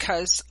doing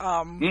because,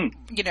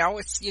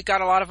 you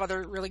got a lot of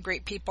other really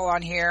great people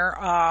on here.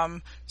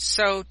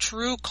 So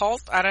True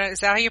Cult, is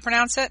that how you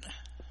pronounce it?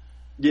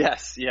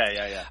 Yes.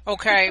 Yeah.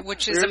 Okay.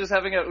 Which is,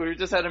 we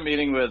just had a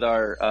meeting with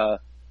our,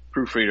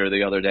 proofreader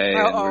the other day,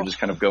 and we were just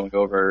kind of going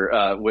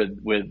over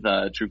with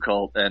True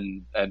Cult,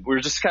 and we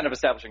were just kind of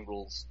establishing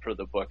rules for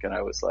the book. And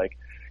I was like,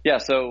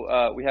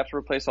 so we have to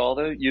replace all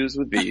the U's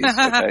with B's,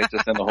 okay,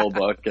 just in the whole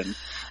book. And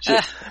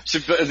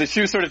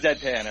she was sort of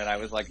deadpan, and I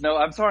was like, no,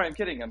 I'm sorry, I'm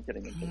kidding.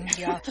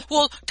 Yeah.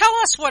 Well, tell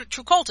us what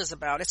True Cult is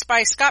about. It's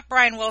by Scott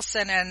Bryan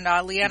Wilson and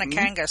Leanna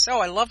Kangas. Oh,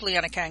 I love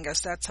Leanna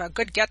Kangas. That's a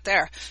good get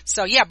there.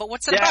 So yeah, but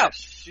what's it about?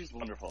 She's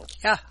wonderful.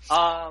 Yeah.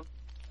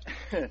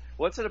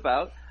 What's it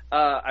about?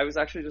 I was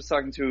actually just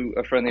talking to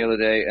a friend the other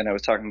day, and I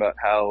was talking about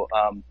how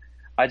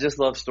I just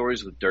love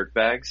stories with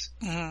dirtbags.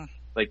 Mm-hmm.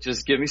 Like,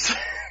 just give me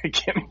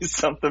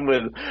something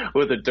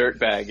with a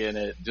dirtbag in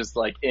it, just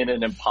like in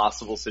an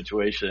impossible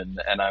situation,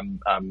 and I'm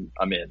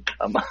in.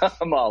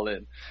 I'm all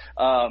in.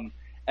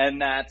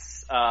 And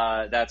that's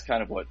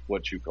kind of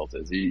what True Cult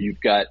is. You've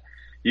got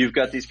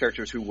these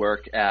characters who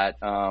work at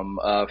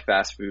a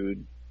fast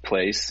food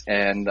place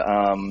and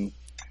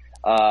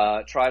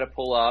try to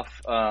pull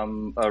off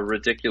a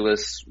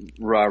ridiculous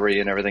robbery,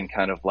 and everything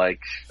kind of like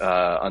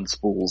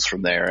unspools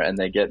from there, and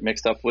they get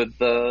mixed up with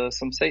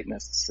some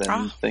Satanists,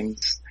 and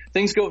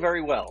things go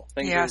very well.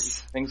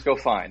 Things go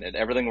fine, and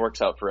everything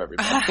works out for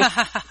everybody.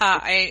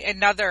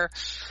 Another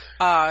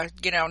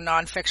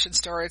nonfiction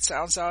story. It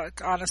sounds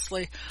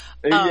honestly.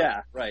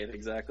 Yeah, right,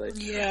 exactly.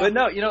 Yeah. But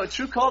no,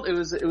 True Cult, it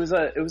was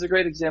a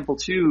great example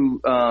too,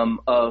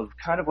 of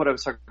kind of what I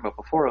was talking about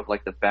before, of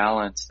like the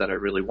balance that I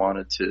really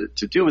wanted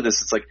to do with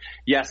this. It's like,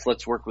 yes,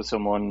 let's work with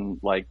someone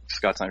like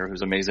Scott Snyder,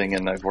 who's amazing,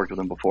 and I've worked with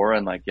him before,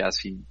 and like, yes,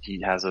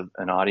 he has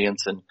an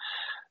audience, and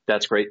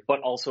that's great.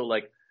 But also,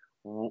 like,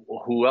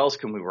 who else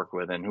can we work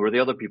with, and who are the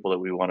other people that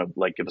we want to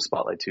like give a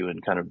spotlight to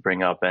and kind of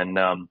bring up? And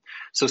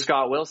so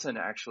Scott Wilson,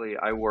 actually,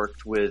 I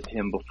worked with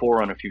him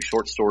before on a few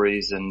short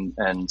stories and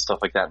stuff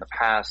like that in the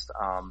past.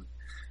 And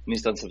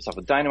he's done some stuff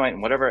with Dynamite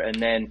and whatever.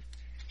 And then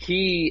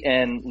he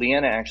and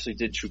Leanna actually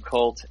did True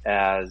Cult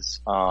as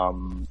a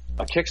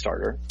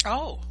Kickstarter.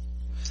 Oh,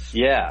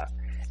 yeah.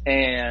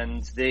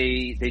 And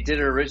they did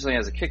it originally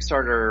as a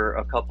Kickstarter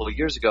a couple of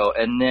years ago,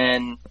 and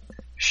then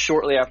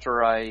shortly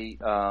after I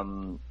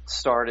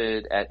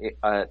started at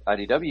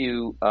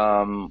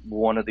IDW,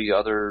 one of the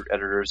other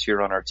editors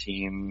here on our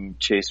team,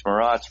 Chase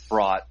Marat,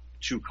 brought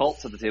True Cult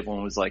to the table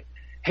and was like,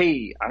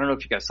 "Hey, I don't know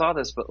if you guys saw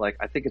this, but like,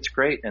 I think it's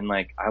great, and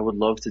like, I would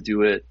love to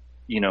do it.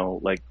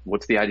 Like,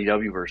 what's the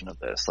IDW version of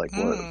this? Like,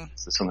 what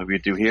is this something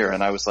we'd do here?"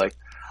 And I was like,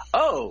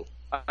 "Oh,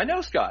 I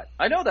know Scott.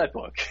 I know that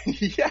book.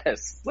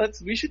 Yes,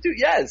 we should do.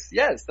 Yes,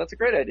 that's a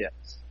great idea."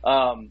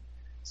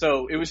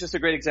 So it was just a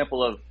great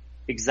example of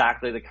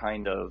exactly the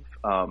kind of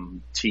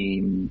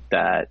team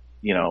that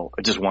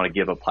I just want to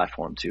give a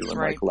platform to, and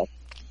right. like let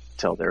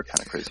tell they're kind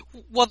of crazy.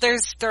 Well,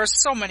 there's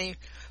so many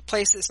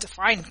places to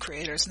find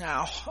creators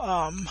now.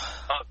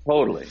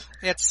 Totally,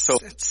 it's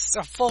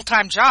a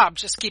full-time job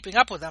just keeping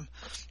up with them.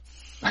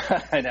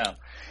 I know,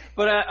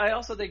 but I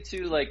also think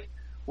too, like,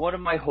 one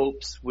of my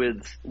hopes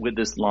with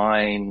this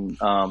line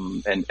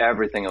and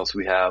everything else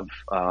we have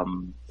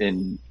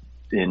in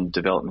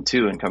development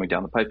too and coming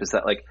down the pipe is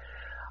that, like,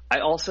 I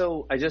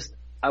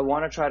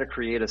want to try to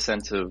create a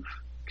sense of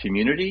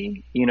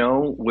community,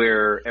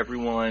 where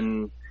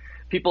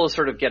people are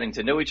sort of getting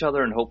to know each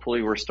other, and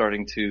hopefully we're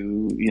starting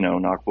to,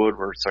 knock wood,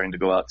 we're starting to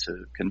go out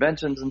to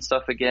conventions and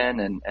stuff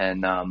again,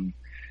 and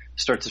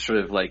start to sort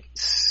of like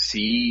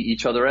see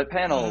each other at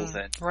panels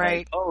and right.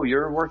 Like, oh,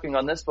 you're working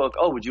on this book.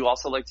 Oh, would you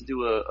also like to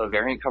do a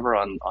variant cover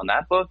on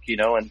that book?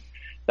 And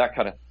that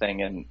kind of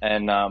thing.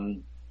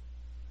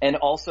 And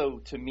also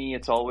to me,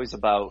 it's always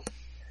about,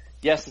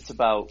 yes, it's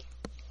about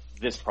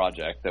this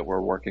project that we're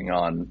working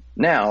on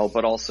now,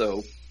 but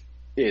also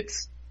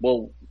it's,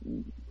 but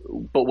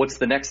what's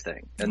the next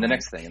thing and the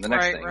next thing and the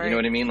next thing? Right. You know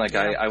what I mean? Like,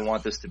 yeah. I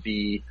want this to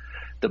be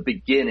the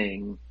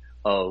beginning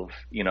of,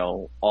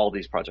 all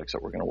these projects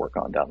that we're going to work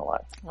on down the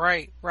line.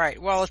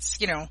 Right. Well, it's,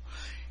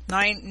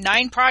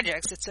 9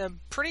 projects. It's a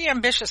pretty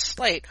ambitious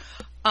slate.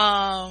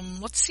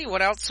 Let's see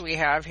what else we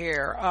have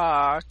here.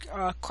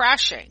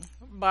 Crashing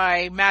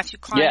by Matthew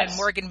Klein and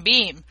Morgan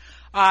Beam.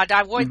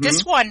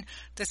 This one,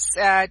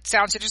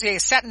 sounds interesting.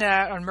 It's set in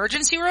an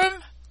emergency room.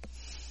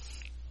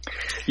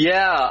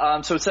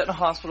 Yeah. So it's set in a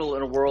hospital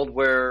in a world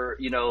where,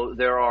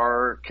 there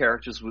are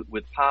characters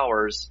with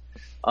powers.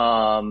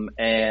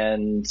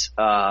 And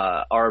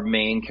our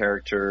main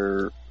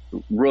character,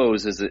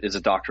 Rose, is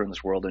a doctor in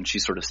this world, and she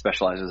sort of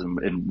specializes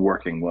in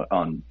working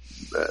on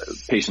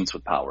patients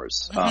with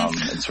powers,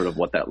 and sort of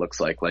what that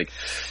looks like. Like,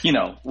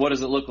 what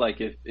does it look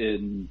like if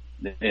in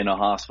a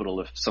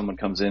hospital, if someone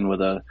comes in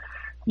with a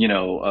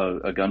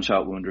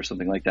gunshot wound or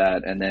something like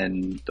that, and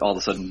then all of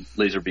a sudden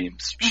laser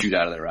beams shoot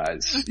out of their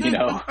eyes,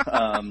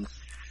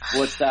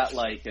 what's that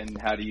like,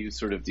 and how do you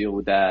sort of deal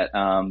with that?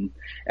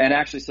 And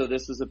actually, so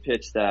this is a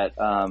pitch that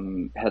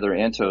Heather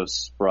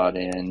Antos brought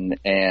in,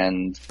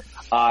 and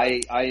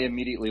I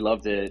immediately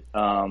loved it.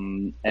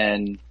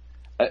 And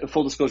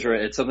full disclosure,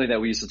 it's something that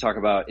we used to talk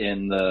about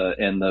in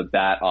the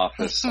Bat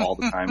office all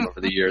the time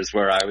over the years,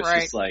 where I was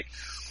just like,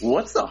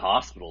 what's the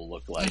hospital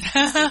look like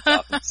in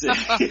Gotham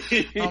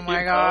City? Oh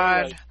my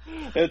God.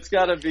 Like, it's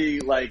gotta be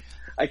like,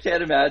 I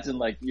can't imagine,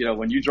 like,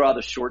 when you draw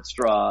the short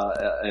straw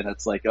and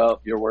it's like, oh,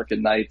 you're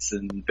working nights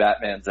and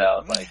Batman's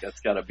out, like,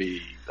 that's gotta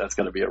be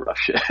a rough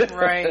shit.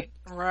 Right.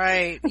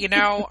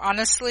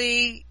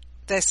 Honestly,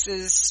 this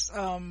is,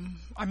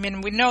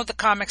 we know the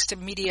comics to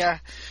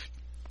media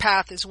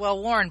path is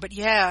well worn, but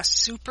yeah,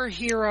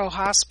 superhero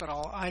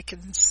hospital. I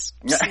can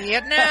see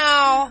it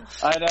now.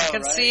 I know, I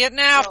can see it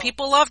now.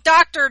 People love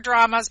doctor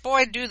dramas.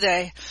 Boy, do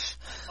they.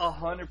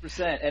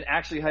 100%. And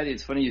actually, Heidi,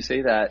 it's funny you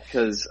say that,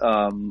 because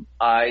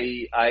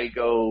I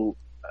go.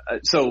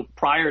 So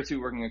prior to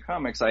working in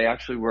comics, I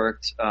actually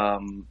worked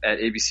at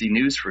ABC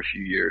News for a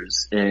few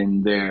years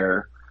in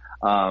their.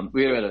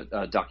 We had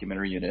a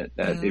documentary unit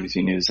at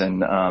ABC News,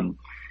 and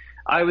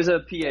I was a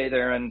PA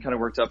there and kind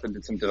of worked up and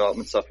did some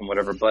development stuff and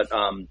whatever. But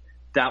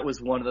that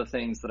was one of the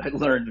things that I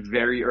learned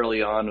very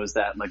early on, was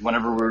that, like,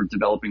 whenever we're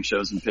developing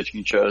shows and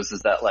pitching shows,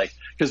 is that, like,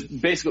 because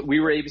basically we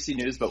were ABC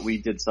News, but we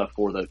did stuff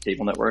for the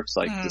cable networks,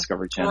 like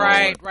Discovery Channel,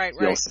 right.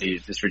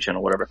 TLC, History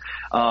Channel, whatever.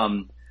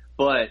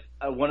 But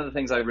one of the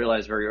things I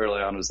realized very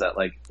early on was that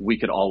like we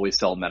could always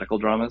sell medical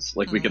dramas.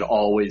 Like we could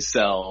always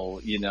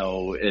sell,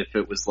 if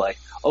it was like,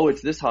 oh,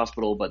 it's this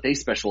hospital, but they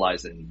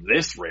specialize in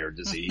this rare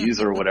disease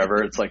or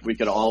whatever. It's like we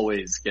could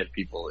always get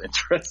people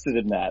interested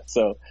in that.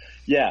 So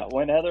yeah,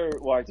 when Heather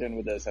walked in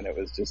with this and it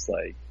was just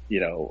like,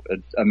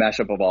 a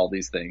mashup of all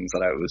these things,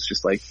 and I was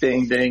just like,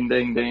 ding, ding,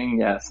 ding, ding.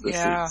 Yes. This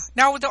is.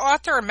 Now the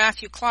author,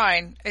 Matthew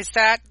Klein, is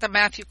that the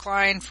Matthew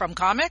Klein from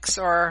comics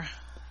or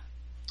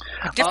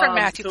a different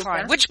Matthew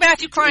Klein? Which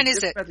Matthew Klein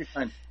is it? Matthew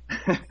Klein.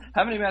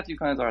 How many Matthew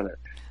Kleins are there?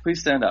 Please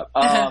stand up.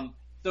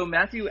 So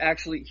Matthew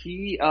actually,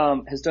 he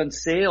has done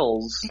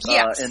sales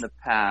in the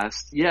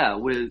past,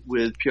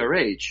 with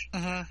PRH,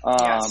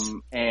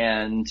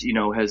 and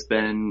has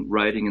been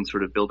writing and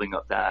sort of building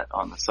up that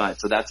on the side.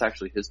 So that's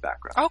actually his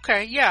background.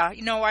 Okay, yeah.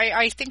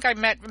 I think I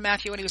met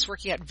Matthew when he was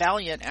working at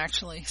Valiant,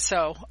 actually.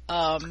 So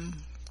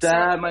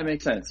that might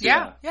make sense.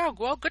 Yeah.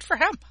 Well, good for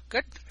him.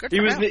 Good. He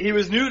was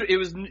new. It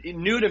was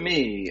new to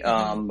me,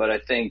 but I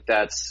think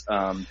that's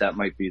that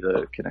might be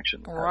the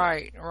connection.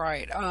 Right.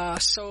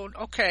 So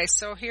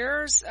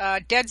here's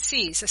Dead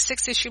Seas, a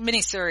 6-issue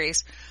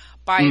miniseries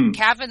by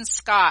Cavan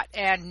Scott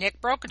and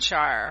Nick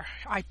Brokenshire.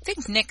 I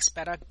think Nick's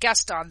been a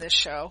guest on this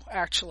show,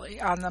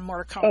 actually, on the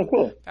Mortal Kombat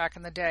cool. back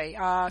in the day.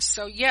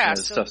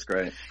 This stuff's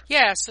great.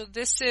 Yeah, so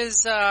this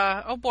is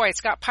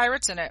it's got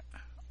pirates in it.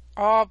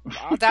 Oh,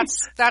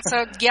 that's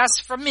a yes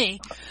from me.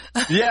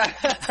 Yeah,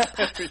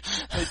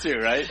 me too,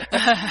 right?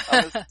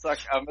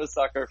 I'm a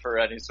sucker for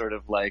any sort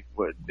of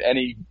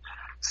any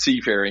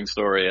seafaring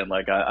story, and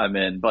I'm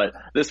in. But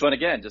this one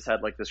again just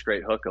had this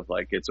great hook of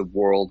it's a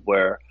world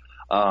where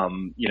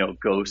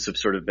ghosts have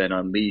sort of been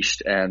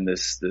unleashed, and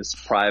this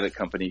private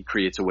company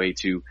creates a way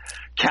to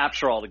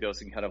capture all the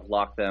ghosts and kind of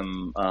lock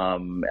them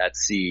at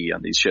sea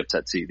on these ships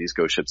at sea, these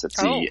ghost ships at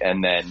sea,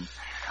 and then.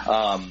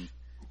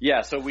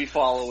 So we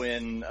follow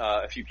in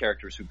a few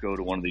characters who go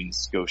to one of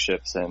these ghost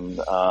ships, and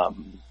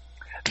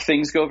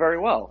things go very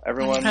well.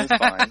 Everyone is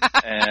fine,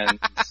 and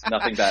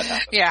nothing bad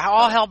happens. Yeah,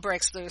 all hell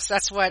breaks loose.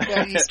 That's what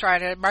Mark is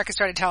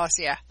trying to tell us.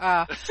 Yeah,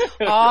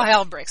 all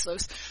hell breaks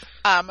loose.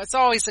 It's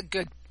always a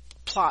good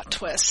plot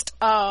twist.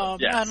 Yes.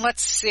 And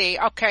let's see.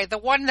 Okay, the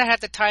one that had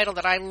the title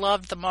that I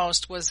loved the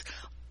most was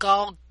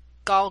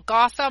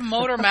Golgotha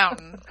Motor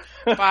Mountain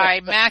by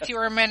Matthew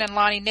Ehrman and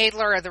Lonnie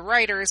Nadler are the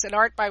writers, and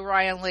art by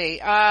Ryan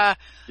Lee.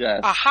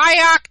 Yes. A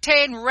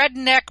high-octane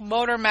redneck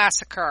motor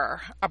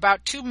massacre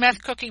about 2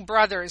 meth-cooking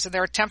brothers and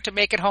their attempt to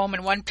make it home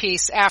in one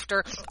piece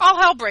after all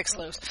hell breaks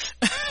loose.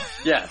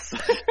 Yes.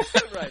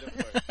 Right, of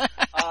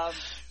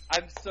course.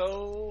 I'm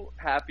so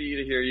happy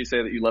to hear you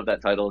say that you love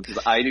that title, because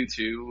I do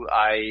too.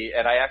 I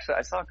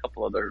saw a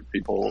couple other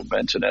people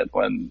mention it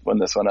when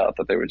this went out,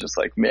 that they were just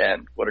like,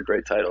 man, what a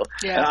great title.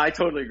 Yeah. And I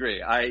totally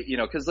agree.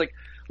 Cause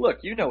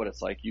look, you know what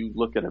it's like. You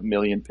look at a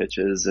million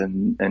pitches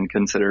and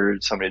consider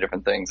so many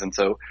different things. And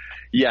so,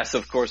 yes,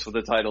 of course, with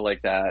a title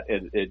like that,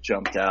 it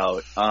jumped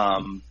out.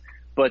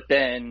 But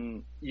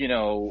then,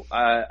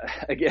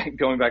 again,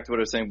 going back to what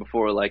I was saying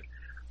before,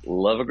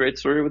 love a great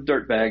story with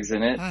dirtbags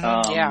in it.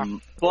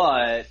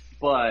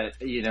 But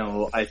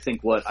I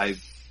think what I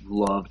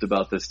loved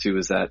about this too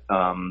is that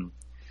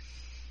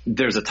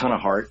there's a ton of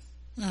heart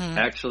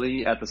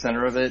actually at the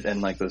center of it,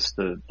 and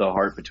the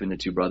heart between the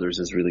 2 brothers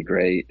is really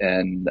great.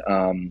 And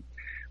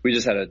we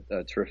just had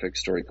a terrific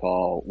story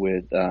call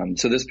with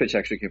so this pitch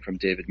actually came from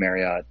David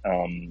Marriott,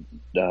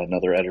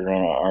 another editor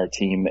on our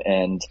team,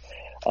 and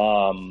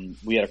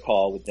we had a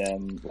call with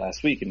them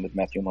last week, and with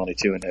Matthew and Lonnie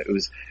too, and it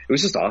was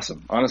just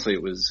awesome. Honestly,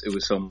 it was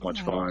so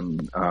much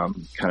fun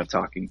kind of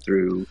talking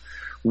through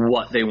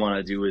what they want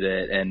to do with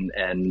it,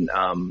 and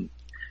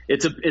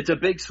it's a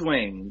big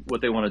swing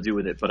what they want to do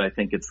with it, but I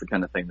think it's the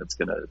kind of thing that's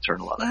going to turn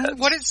a lot of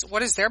heads.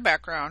 What is their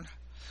background?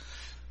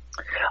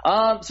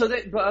 So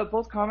they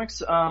both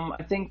comics.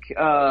 I think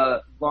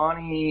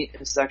Lonnie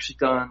has actually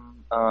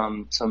done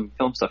some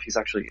film stuff. He's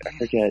actually, I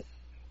forget.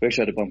 We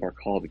actually had to bump our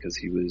call because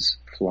he was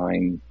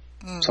flying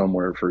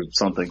somewhere for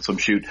something, some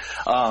shoot.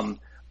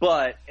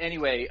 But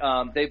anyway,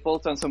 they've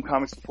both done some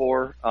comics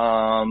before.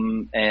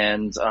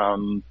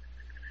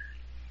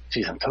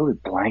 Geez, I'm totally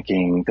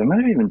blanking. They might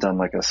have even done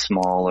a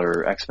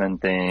smaller X-Men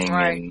thing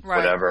and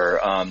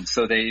whatever.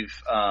 So they've,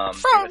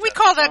 we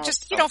call that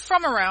just,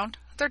 from around.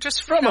 They're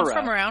just from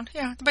around.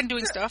 Yeah. They've been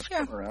doing stuff.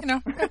 Yeah.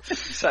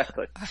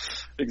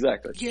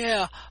 Exactly.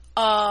 Yeah.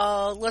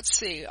 Let's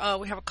see.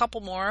 We have a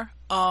couple more.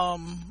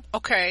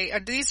 Okay.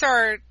 These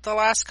are the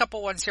last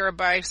couple ones here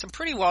by some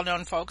pretty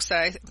well-known folks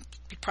that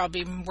you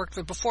probably worked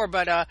with before,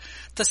 but,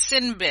 The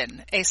Sin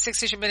Bin, a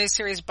 6-issue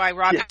miniseries by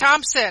Robbie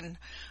Thompson,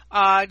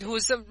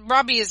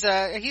 Robbie is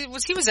he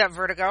was at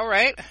Vertigo,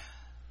 right?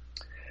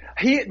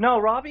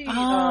 Robbie,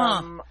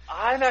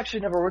 I've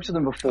actually never worked with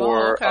him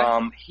before. Oh,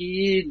 okay.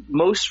 He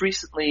most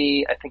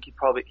recently, I think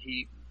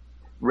he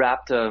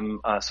wrapped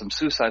some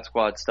Suicide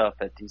Squad stuff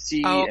at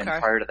DC, and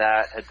prior to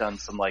that had done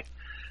some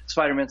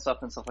Spider-Man stuff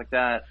and stuff like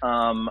that.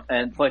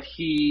 But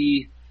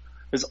he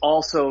has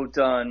also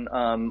done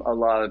a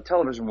lot of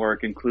television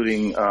work,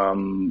 including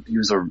he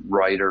was a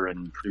writer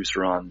and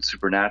producer on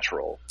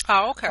Supernatural.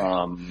 Oh, okay.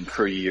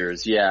 For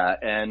years, yeah,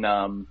 and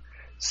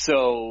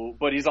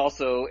but he's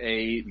also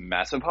a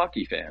massive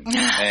hockey fan,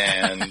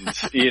 and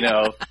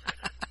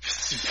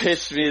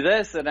pitched me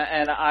this, and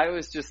I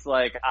was just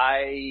like,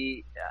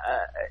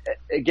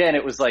 again,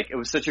 it was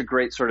such a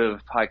great sort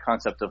of high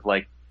concept of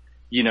like,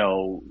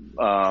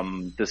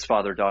 this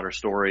father-daughter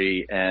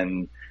story,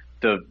 and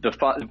the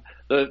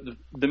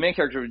main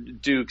character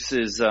Dukes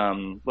is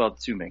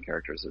two main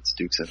characters. It's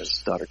Dukes and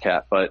his daughter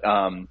Kat, but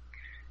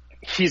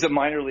he's a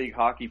minor league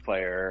hockey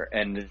player,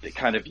 and it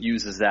kind of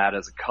uses that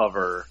as a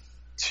cover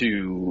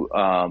to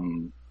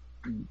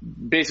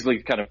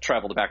basically kind of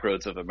travel the back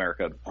roads of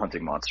America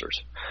hunting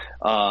monsters.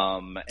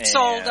 I'm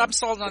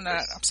sold on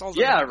that. I'm sold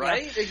on that.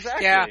 Right? Yeah.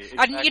 Exactly. Yeah.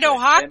 Exactly. And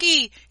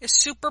hockey is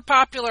super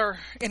popular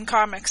in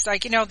comics.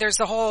 Like, there's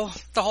the whole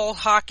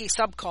hockey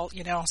subcult,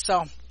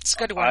 so it's a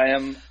good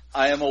one.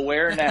 I am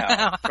aware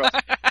now.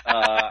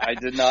 I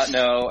did not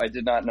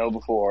know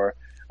before.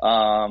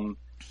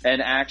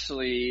 And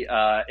actually,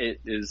 it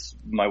is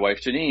my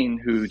wife Janine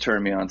who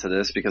turned me on to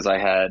this, because I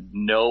had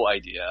no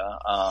idea.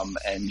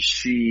 And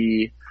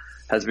she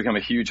has become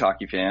a huge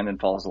hockey fan and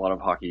follows a lot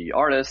of hockey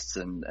artists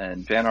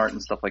and fan art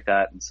and stuff like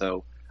that. And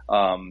so,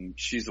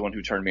 she's the one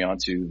who turned me on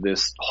to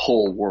this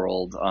whole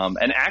world.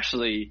 And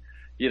actually,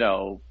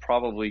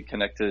 probably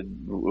connected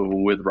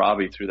with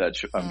Robbie through that,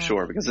 I'm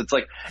sure, because it's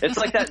like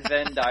that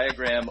Venn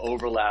diagram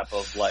overlap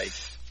of like,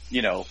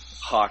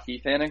 hockey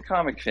fan and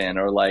comic fan,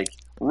 or like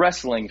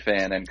wrestling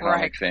fan and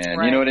comic fan.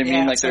 Right. You know what I mean?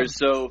 Yeah, like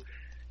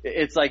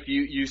it's like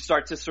you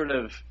start to sort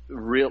of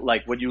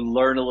like when you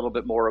learn a little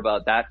bit more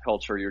about that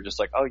culture, you're just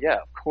like, oh yeah,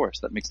 of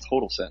course, that makes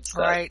total sense.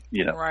 That, right.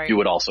 You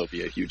would also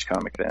be a huge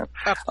comic fan.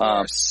 Of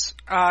course.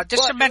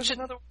 Just to mention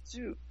another one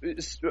too.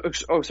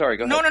 Oh, sorry.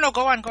 Go ahead. No.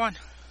 Go on.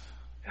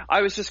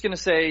 I was just going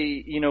to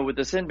say, with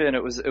the Sin Bin,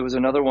 it was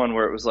another one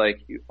where it was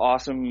like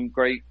awesome,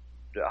 great,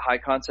 high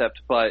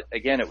concept. But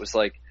again, it was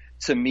like,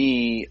 to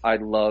me, I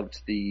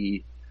loved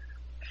the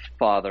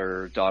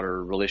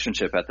father-daughter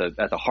relationship at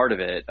the heart of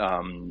it.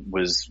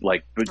 Was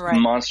like,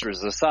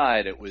 monsters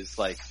aside, it was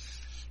like,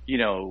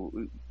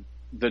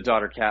 the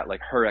daughter Kat, like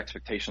her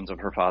expectations of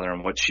her father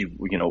and what she,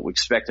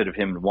 expected of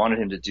him and wanted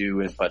him to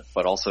do,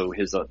 but also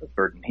his the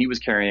burden he was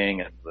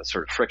carrying and the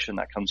sort of friction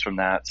that comes from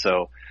that.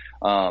 So,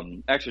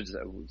 actually,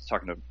 I was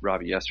talking to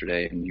Robbie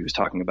yesterday, and he was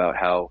talking about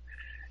how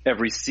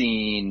every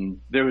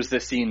scene, there was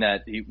this scene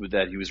that he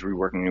was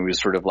reworking, and he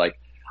was sort of like,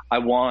 I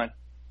want,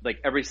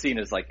 like, every scene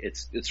is like,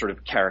 it's sort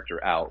of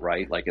character out,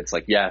 right? Like, it's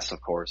like, yes, of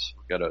course,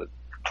 we've got to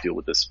deal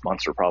with this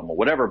monster problem or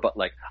whatever, but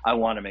like, I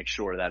want to make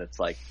sure that it's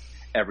like,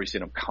 every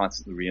scene I'm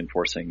constantly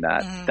reinforcing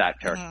that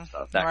character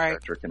stuff, that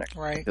character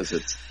connection. Right.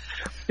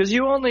 Because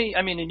you only,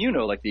 and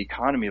like the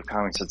economy of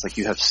comics, it's like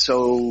you have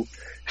so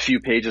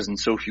few pages and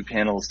so few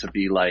panels to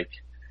be like,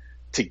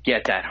 to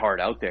get that heart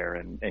out there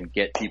and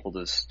get people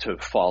to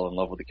fall in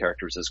love with the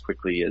characters as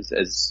quickly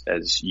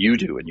as you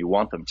do and you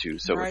want them to.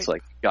 So it's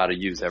like, got to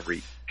use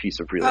every piece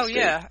of real estate. Oh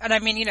yeah. And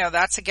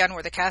that's again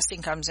where the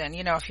casting comes in.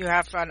 If you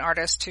have an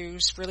artist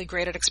who's really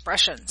great at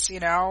expressions,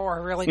 or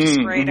really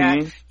just great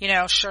at,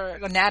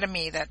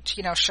 anatomy, that,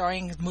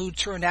 showing mood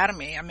through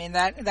anatomy.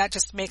 That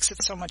just makes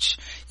it so much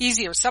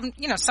easier.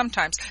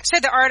 Sometimes.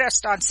 Say the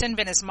artist on Sin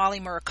Bin is Molly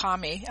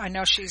Murakami. I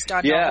know she's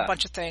done a whole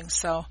bunch of things,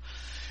 so.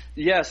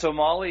 Yeah, so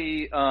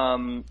Molly,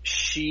 that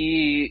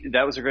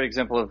was a great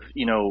example of,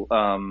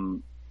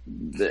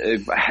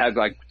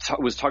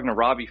 was talking to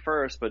Robbie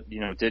first, but,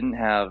 didn't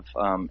have,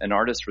 an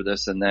artist for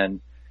this. And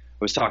then I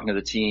was talking to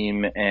the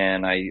team,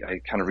 and I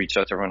kind of reached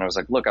out to everyone. I was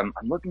like, look, I'm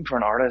looking for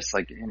an artist.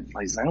 Like,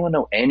 does anyone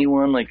know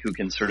anyone like who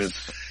can sort of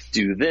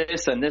do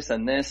this and this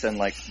and this, and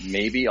like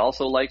maybe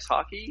also likes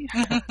hockey?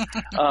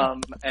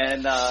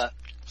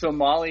 So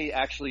Molly,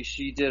 actually,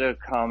 she did a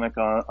comic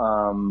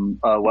on,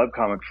 a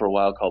webcomic for a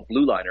while called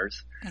Blue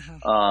Liners.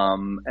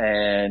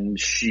 And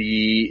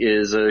she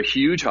is a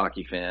huge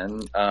hockey fan.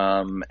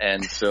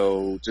 And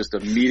so just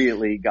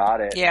immediately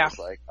got it. Yeah. It was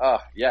like, oh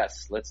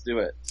yes, let's do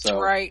it. So,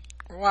 right.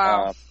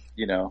 Wow.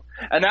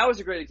 And that was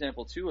a great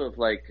example too of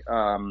like,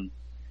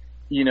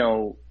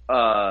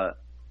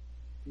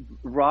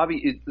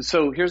 Robbie,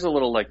 so here's a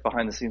little like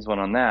behind the scenes one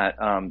on that.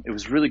 It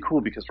was really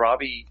cool because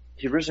Robbie,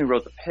 he originally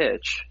wrote the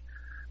pitch.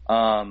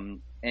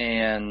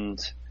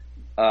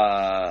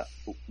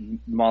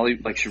 Molly,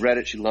 like, she read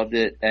it, she loved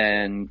it,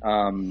 and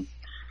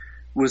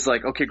was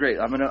like, okay, great,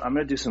 I'm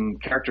gonna do some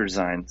character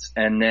designs.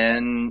 And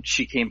then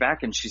she came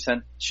back and she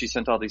sent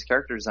all these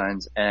character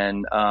designs,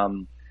 and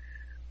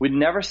Robbie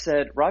never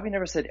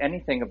said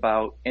anything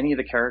about any of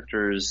the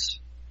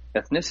characters'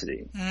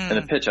 ethnicity in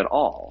the pitch at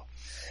all.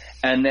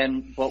 And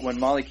then, but when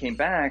Molly came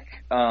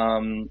back,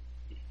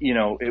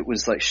 it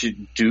was like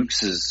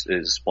Dukes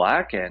is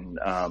black, and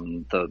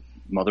the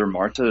mother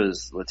Marta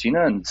is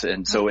Latina,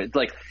 and so it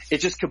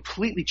just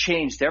completely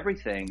changed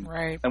everything.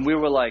 Right. And we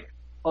were like,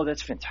 oh,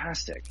 that's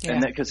fantastic. Yeah.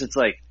 And because it's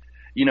like,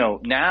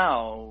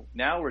 now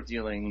we're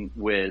dealing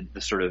with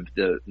the sort of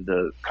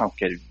the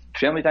complicated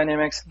family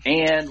dynamics,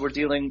 and we're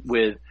dealing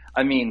with,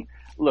 I mean,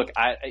 look,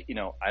 I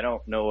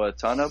don't know a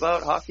ton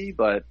about hockey,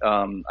 but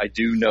I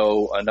do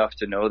know enough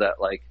to know that,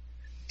 like,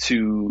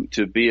 to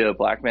be a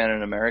black man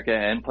in America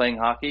and playing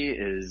hockey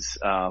is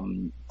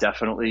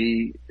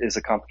definitely is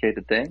a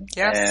complicated thing.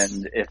 Yes.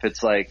 And if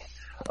it's like,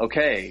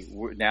 okay,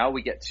 now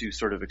we get to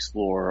sort of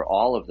explore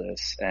all of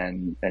this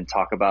and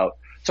talk about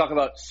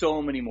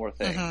so many more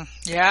things.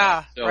 Mm-hmm.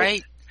 Yeah, so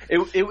right.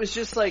 It was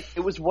just like,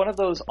 it was one of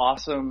those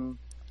awesome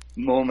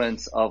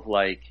moments of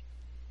like,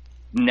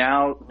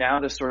 now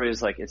the story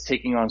is like, it's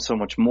taking on so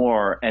much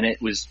more, and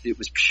it was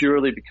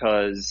purely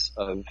because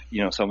of,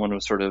 you know, someone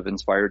was sort of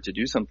inspired to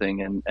do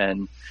something,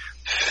 and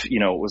you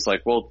know, it was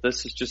like, well,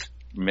 this is just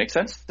makes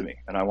sense to me,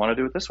 and I want to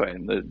do it this way,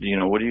 and you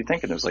know, what do you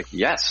think? And it was like,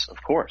 yes,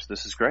 of course,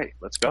 this is great,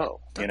 let's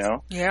go. You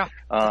know, yeah,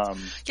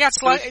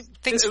 it's like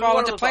things fall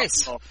into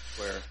place. Where,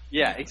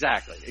 yeah,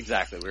 exactly.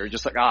 We were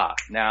just like,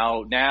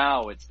 now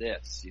it's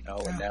this, you know,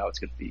 and now it's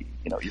going to be,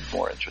 you know, even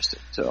more interesting.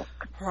 So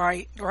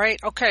right.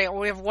 Okay, well,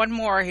 we have one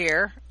more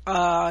here.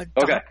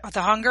 Okay.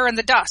 The Hunger and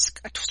the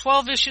Dusk, a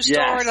 12-issue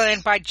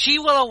storyline by G.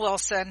 Willow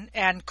Wilson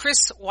and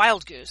Chris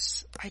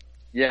Wildgoose.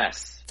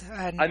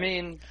 I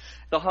mean,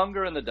 The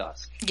Hunger and the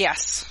Dusk.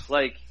 Yes.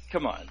 Like,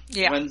 come on.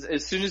 Yeah.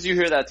 As soon as you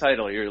hear that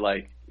title, you're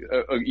like,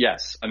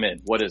 yes, I'm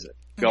in. What is it?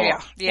 Go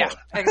on. Yeah,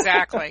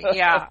 exactly.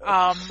 Yeah.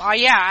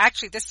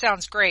 Actually, this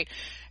sounds great.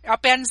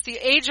 Upends the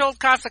age-old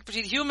conflict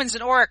between humans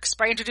and orcs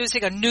by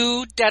introducing a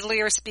new,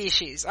 deadlier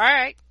species. All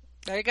right.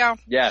 There you go.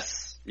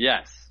 Yes.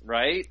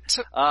 Right?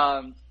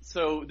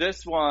 So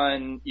this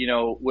one, you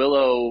know,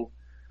 Willow,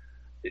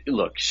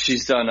 look,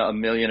 she's done a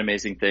million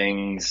amazing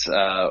things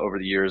over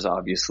the years,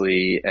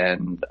 obviously,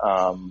 and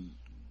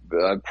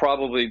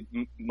probably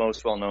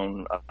most well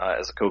known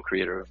as a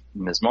co-creator of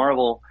Ms.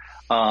 Marvel.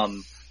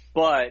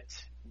 But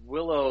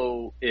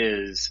Willow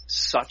is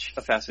such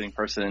a fascinating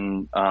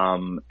person,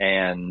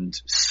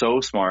 and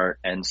so smart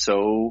and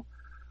so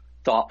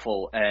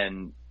thoughtful.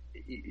 And,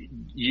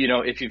 you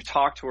know, if you've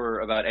talked to her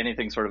about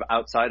anything sort of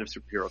outside of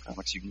superhero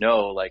comics, you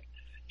know, like,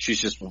 she's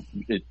just,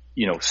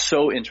 you know,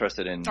 so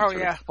interested in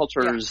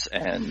cultures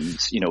and,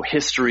 you know,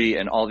 history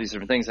and all these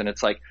different things. And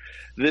it's like,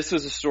 this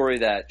was a story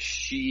that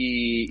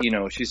she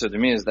said to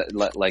me is that,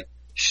 like,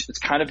 it's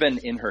kind of been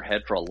in her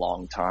head for a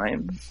long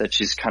time, that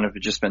she's kind of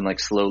just been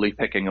like slowly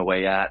picking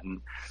away at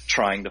and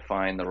trying to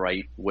find the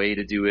right way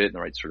to do it and the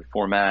right sort of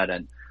format,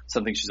 and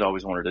something she's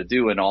always wanted to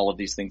do, and all of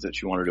these things that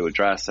she wanted to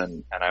address.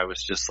 And I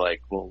was just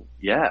like, well,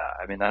 yeah,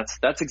 I mean,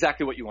 that's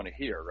exactly what you want to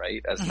hear,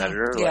 right? As an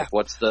editor, like,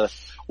 what's the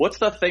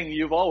thing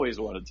you've always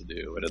wanted to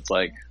do? And it's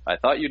like, I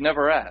thought you'd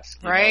never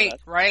ask. Right.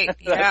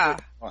 Yeah.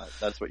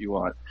 That's what you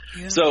want.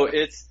 Yeah. So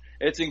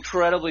it's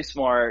incredibly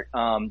smart.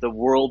 The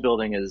world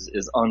building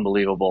is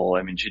unbelievable.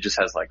 I mean, she just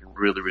has like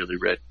really, really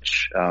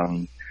rich,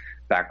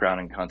 background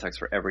and context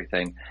for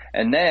everything.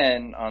 And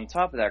then on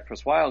top of that,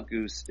 Chris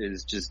Wildgoose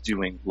is just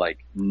doing like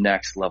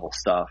next level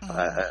stuff.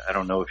 I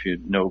don't know if you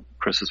know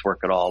Chris's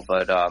work at all,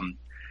 but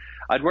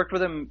I'd worked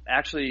with him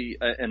actually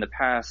in the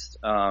past.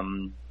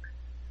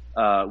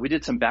 We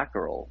did some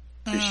Batgirl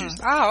issues.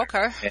 Oh,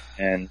 okay.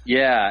 And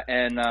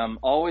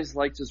always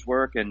liked his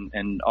work,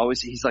 and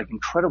always, he's like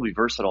incredibly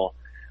versatile.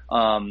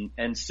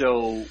 And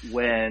so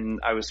when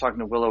I was talking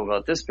to Willow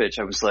about this pitch,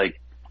 I was like,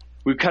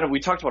 we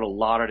talked about a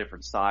lot of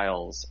different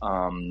styles.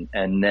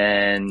 And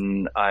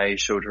then I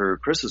showed her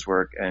Chris's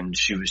work, and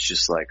she was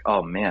just like,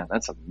 oh man,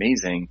 that's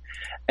amazing.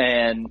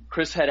 And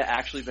Chris had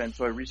actually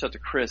so I reached out to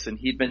Chris, and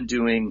he'd been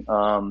doing,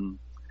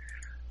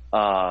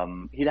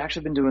 he'd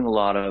actually been doing a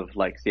lot of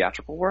like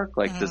theatrical work,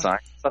 like design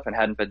stuff, and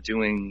hadn't been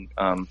doing,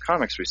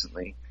 comics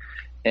recently.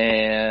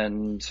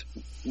 And,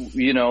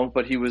 you know,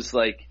 but he was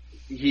like,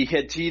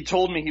 he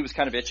told me he was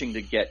kind of itching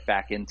to get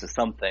back into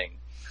something.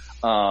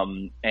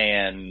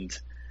 And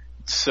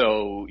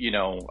so, you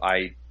know,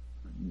 I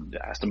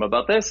asked him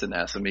about this and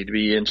asked him to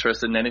be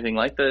interested in anything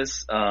like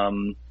this.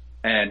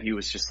 And he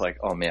was just like,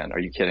 oh man, are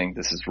you kidding?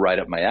 This is right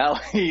up my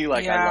alley.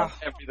 Like, I love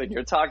everything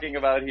you're talking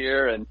about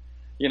here. And,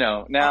 you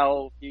know,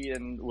 now he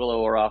and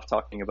Willow are off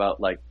talking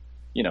about, like,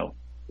 you know,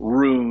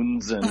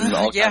 runes and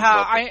all kinds of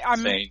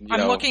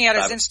I'm looking at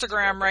his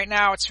Instagram right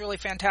now. It's really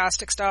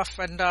fantastic stuff,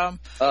 and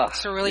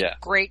it's a really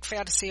great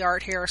fantasy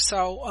art here.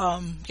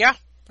 So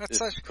that's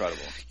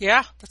incredible.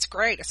 Yeah, that's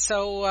great.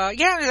 So I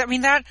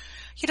mean, that,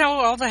 you know,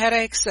 all the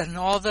headaches and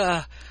all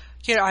the,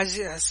 you know, as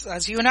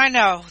you and I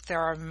know,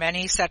 there are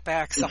many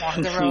setbacks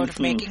along the road of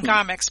making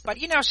comics, but,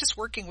 you know, it's just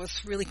working with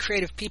really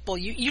creative people.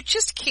 You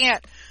just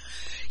can't,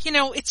 you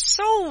know, it's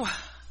so,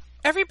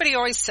 everybody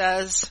always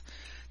says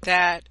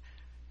that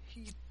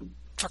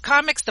for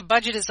comics, the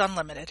budget is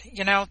unlimited.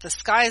 You know, the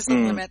sky is the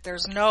limit.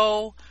 There's,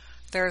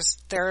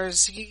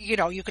 you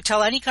know, you could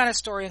tell any kind of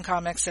story in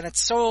comics, and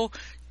it's so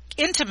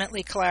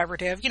intimately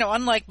collaborative, you know,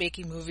 unlike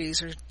making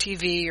movies or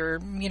TV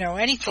or, you know,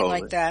 anything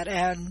like that.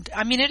 And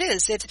I mean,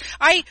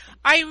 I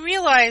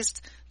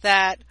realized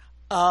that,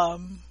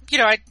 you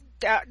know, I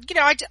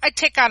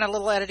take on a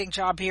little editing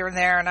job here and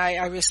there, and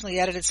I recently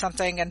edited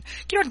something, and,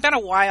 you know, it's been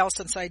a while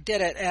since I did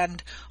it.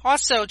 And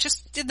also,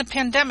 just in the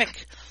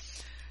pandemic,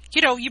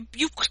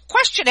 you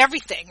question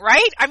everything,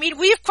 right? I mean,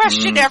 we've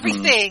questioned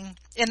everything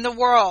in the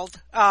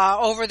world,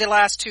 over the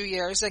last 2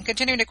 years and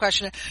continuing to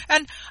question it.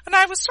 And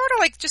I was sort of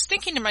like just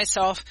thinking to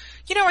myself,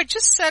 I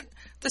just sent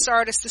this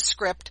artist a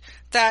script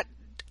that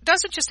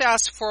doesn't just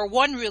ask for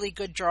one really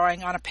good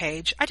drawing on a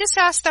page. I just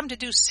asked them to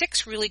do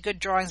 6 really good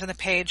drawings on the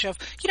page of,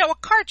 a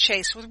car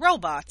chase with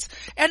robots.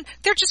 And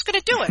they're just going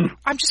to do it.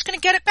 I'm just going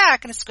to get it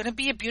back, and it's going to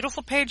be a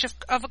beautiful page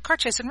of a car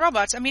chase and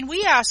robots. I mean,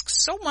 we ask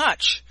so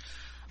much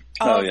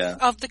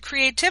of the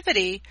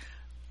creativity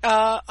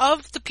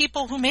of the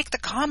people who make the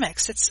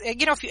comics. It's,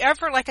 if you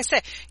ever, like I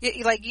said,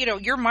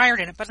 you're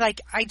mired in it, but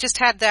like I just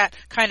had that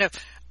kind of,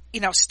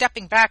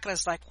 stepping back, and I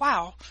was like,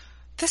 wow,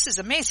 this is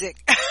amazing.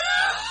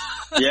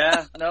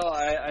 Yeah, no,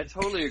 I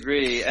totally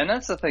agree. And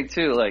that's the thing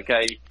too, like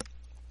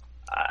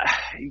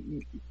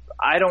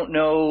I don't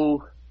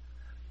know,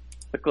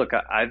 look,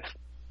 I've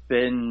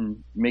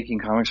been making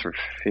comics for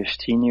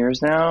 15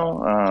 years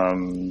now,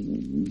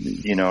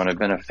 and I've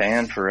been a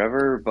fan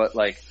forever, but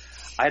like,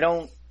 I've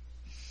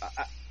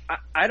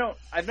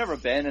never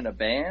been in a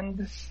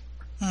band,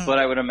 but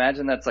I would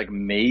imagine that's like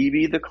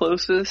maybe the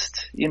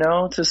closest,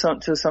 to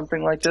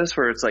something like this,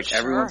 where it's like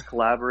everyone's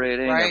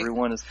collaborating, right.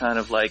 Everyone is kind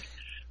of like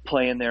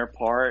playing their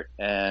part,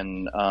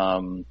 and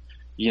and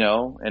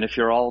if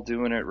you're all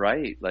doing it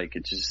right, like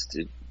it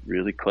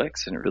really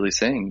clicks and it really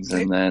sings,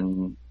 and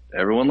then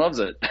everyone loves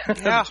it.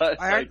 Yeah,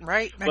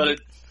 right.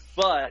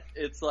 But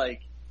it's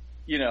like,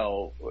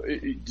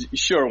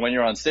 sure, when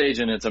you're on stage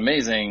and it's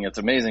amazing,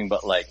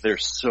 but like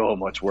there's so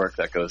much work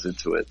that goes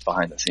into it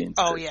behind the scenes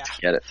to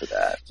get it to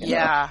that.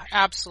 Yeah,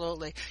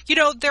 absolutely.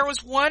 There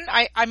was one,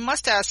 I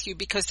must ask you,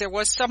 because there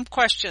was some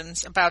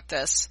questions about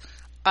this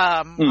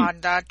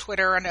on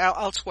Twitter and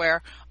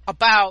elsewhere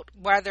about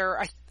whether,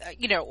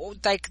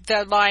 like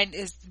the line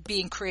is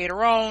being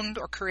creator owned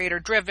or creator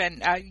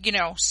driven,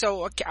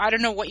 so I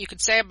don't know what you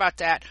could say about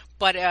that,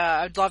 but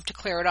I'd love to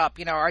clear it up.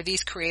 Are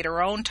these creator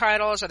owned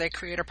titles? Are they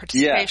creator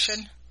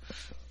participation? Yes.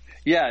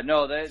 Yeah,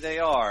 no, they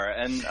are.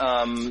 And,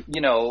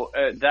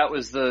 that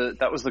was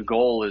the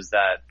goal, is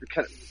that,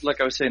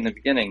 like I was saying in the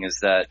beginning, is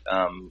that,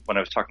 when I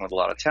was talking with a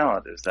lot of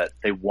talent, is that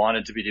they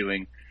wanted to be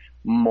doing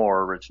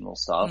more original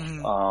stuff,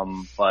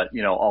 but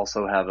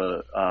also have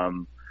a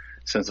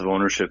sense of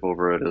ownership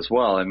over it as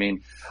well. I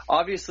mean,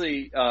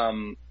 obviously,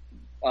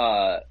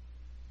 IDW,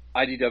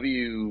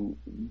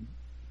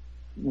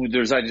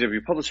 there's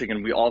IDW Publishing,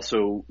 and we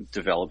also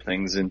develop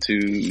things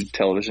into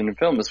television and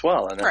film as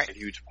well, and that's a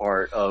huge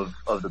part of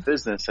the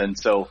business. And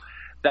so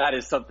that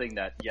is something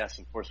that, yes,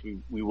 of course,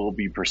 we will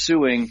be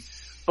pursuing,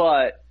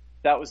 but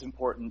that was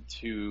important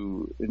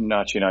to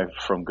Nachi and I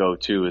from go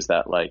too, is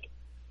that like,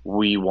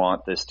 we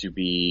want this to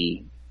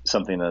be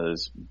something that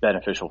is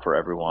beneficial for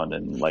everyone.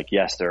 And like,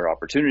 yes, there are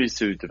opportunities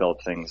to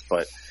develop things,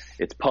 but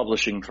it's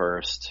publishing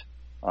first.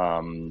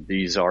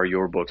 These are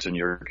your books and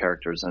your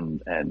characters,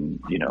 and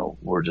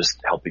we're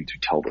just helping to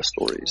tell the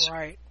stories.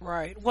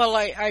 Right. Well,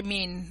 I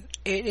mean,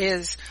 it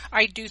is,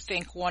 I do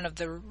think one of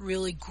the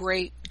really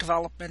great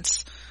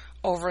developments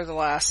over the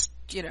last,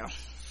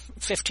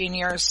 15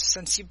 years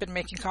since you've been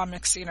making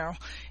comics,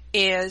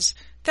 is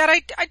that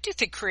I do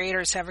think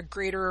creators have a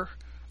greater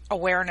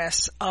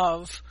awareness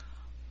of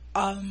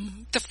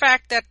the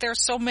fact that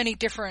there's so many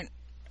different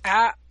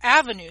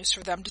avenues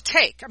for them to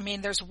take. I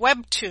mean, there's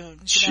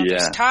webtoons,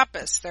 there's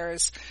Tapas,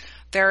 there's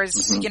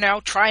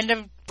trying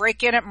to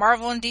break in at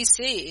Marvel and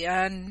DC,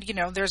 and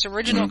there's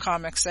original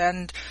comics,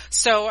 and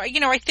so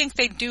I think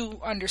they do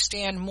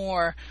understand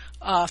more.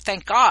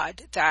 Thank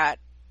God that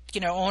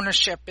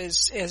ownership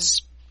is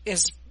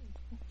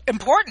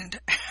important.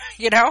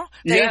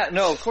 Yeah,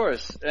 no, of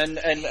course, and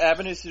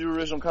avenues to do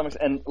original comics,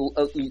 and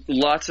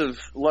lots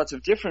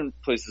of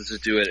different places to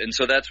do it. And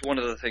so that's one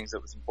of the things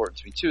that was important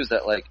to me too, is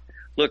that like,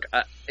 look,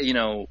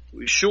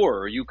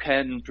 sure, you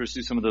can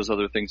pursue some of those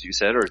other things you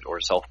said,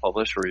 or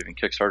self-publish, or even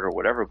Kickstarter or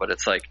whatever, but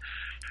it's like,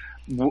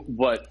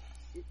 what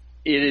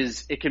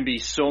it can be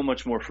so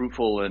much more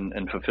fruitful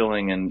and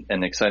fulfilling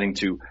and exciting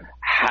to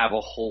have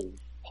a whole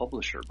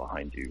publisher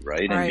behind you,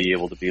 right? And be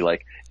able to be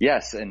like,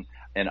 yes, and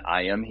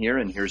I am here,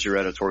 and here's your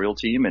editorial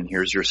team, and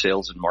here's your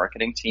sales and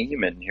marketing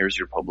team, and here's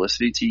your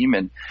publicity team,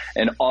 and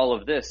all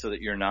of this, so that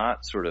you're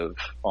not sort of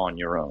on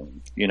your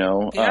own,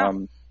 Yeah.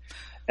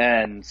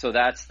 And so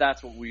that's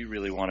what we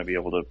really want to be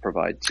able to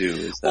provide too,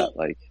 is that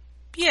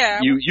yeah,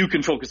 you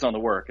can focus on the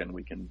work, and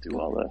we can do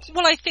all this.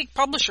 Well, I think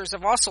publishers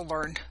have also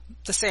learned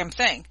the same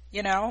thing,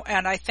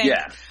 and I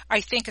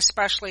think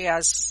especially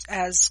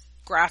as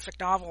graphic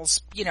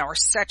novels, are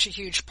such a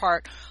huge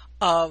part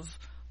of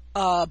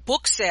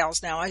book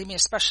sales now. I mean,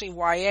 especially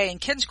YA and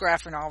kids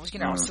graphic novels,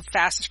 it's the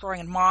fastest growing,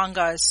 and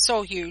manga is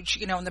so huge,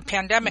 in the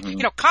pandemic,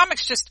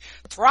 comics just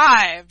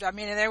thrived. I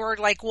mean, they were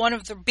like one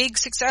of the big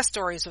success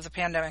stories of the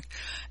pandemic.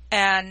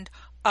 And,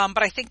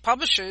 but I think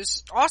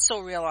publishers also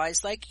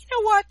realize, like,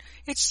 what?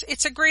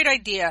 It's a great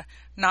idea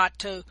not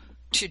to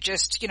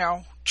just,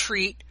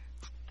 treat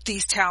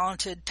these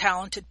talented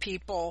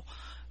people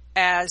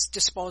as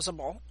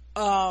disposable.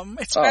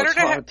 It's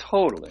better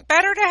totally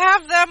better to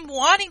have them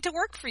wanting to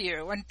work for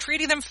you and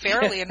treating them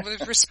fairly and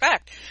with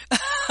respect.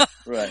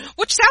 Right.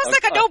 Which sounds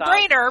like a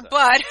no-brainer,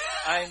 but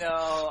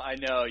I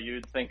know,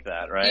 you'd think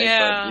that, right?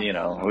 Yeah.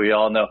 But, we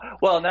all know.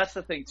 Well, and that's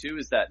the thing too,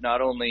 is that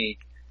not only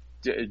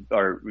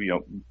are,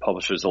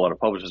 publishers, a lot of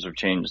publishers have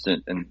changed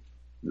in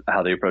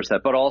how they approach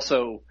that, but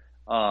also,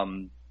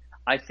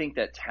 I think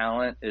that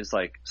talent is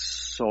like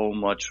so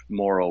much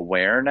more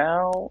aware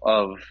now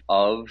of,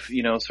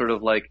 sort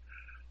of like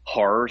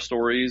horror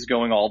stories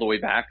going all the way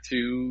back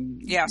to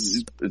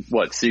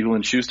Siegel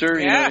and Schuster,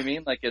 you know what I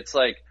mean? Like, it's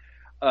like,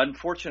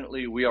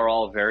 unfortunately, we are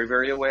all very,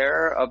 very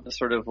aware of the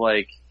sort of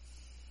like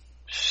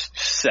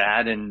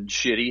sad and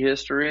shitty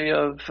history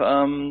of,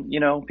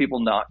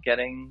 people not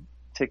getting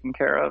taken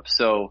care of.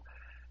 So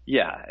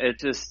yeah,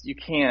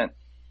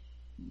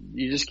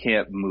 you just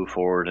can't move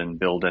forward and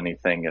build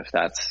anything if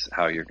that's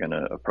how you're going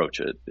to approach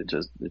it. It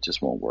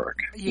just won't work,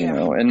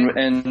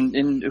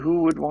 and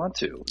who would want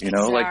to,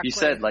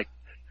 Exactly.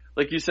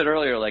 like you said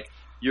earlier, like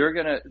you're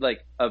going to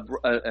like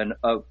an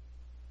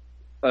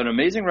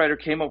amazing writer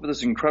came up with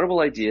this incredible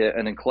idea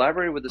and then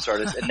collaborated with this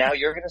artist, and now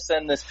you're going to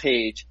send this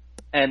page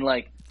and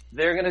like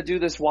they're going to do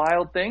this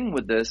wild thing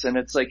with this, and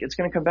it's like it's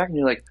going to come back and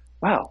you're like,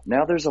 wow,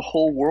 now there's a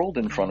whole world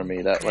in front of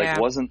me that like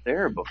wasn't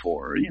there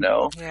before,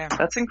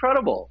 That's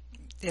incredible.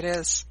 It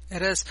is.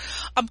 This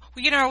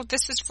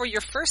is for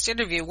your first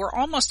interview. We're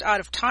almost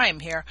out of time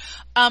here.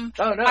 Oh,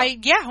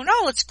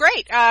 no. It's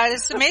great.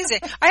 This is amazing.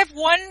 I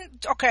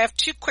have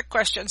two quick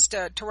questions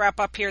to wrap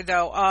up here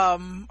though.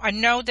 I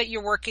know that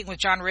you're working with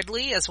John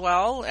Ridley as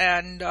well,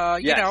 and,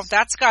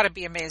 that's gotta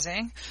be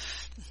amazing.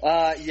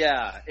 I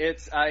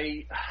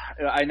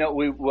know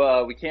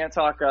we can't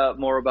talk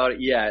more about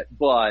it yet,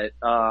 but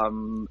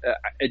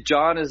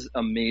John is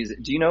amazing.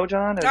 Do you know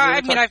John?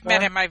 I've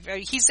met him.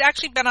 He's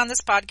actually been on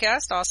this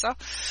podcast also.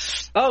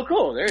 Oh,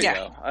 cool. There you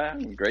go.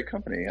 Great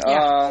company.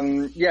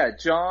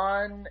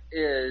 John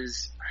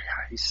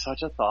he's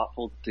such a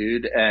thoughtful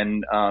dude.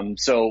 And,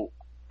 so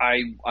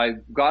I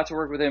got to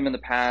work with him in the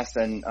past,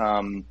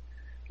 and,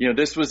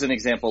 this was an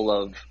example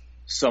of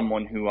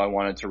someone who I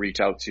wanted to reach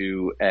out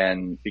to,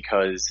 and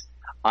because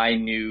I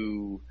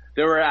knew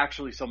there were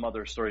actually some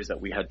other stories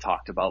that we had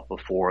talked about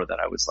before that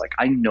I was like,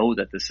 I know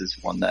that this is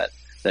one that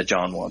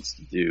John wants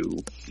to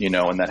do,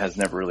 and that has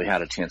never really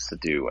had a chance to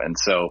do. And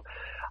so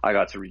I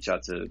got to reach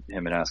out to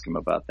him and ask him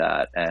about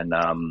that. And,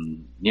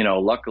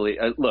 luckily,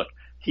 look,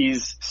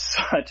 he's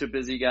such a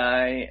busy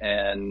guy,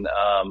 and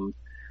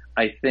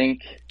I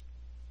think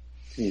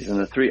he's in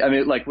the three. I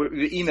mean, like,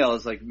 email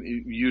is like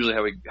usually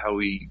how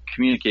we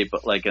communicate,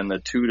 but like in the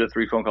 2 to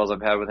 3 phone calls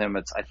I've had with him,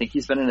 I think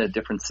he's been in a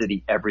different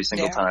city every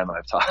single time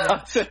I've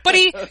talked. Yeah. But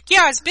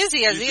as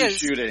busy as he is,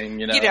 shooting,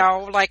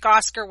 like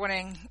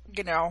Oscar-winning,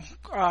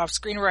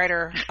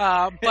 screenwriter.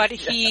 But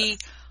he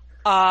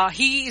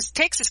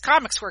takes his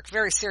comics work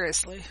very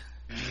seriously.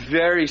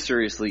 Very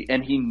seriously,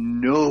 and he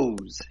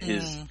knows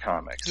his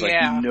comics. Like,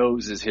 he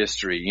knows his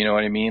history. You know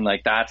what I mean?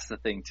 Like, that's the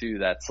thing too.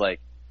 That's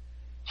like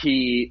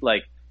he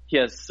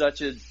has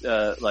such a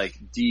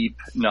deep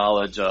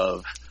knowledge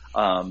of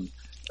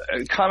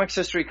comics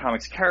history,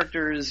 comics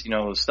characters,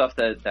 stuff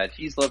that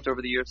he's loved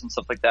over the years and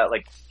stuff like that.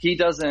 Like, he's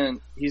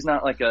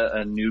not like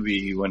a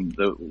newbie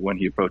when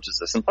he approaches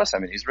this. And plus, I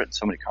mean, he's written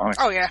so many comics.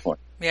 Oh yeah.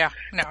 Yeah.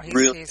 No, he's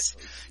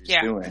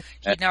doing.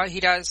 He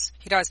does.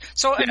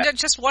 So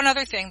just one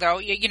other thing though,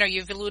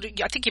 you've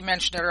alluded, I think you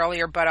mentioned it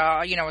earlier, but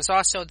it's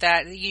also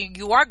that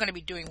you are going to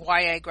be doing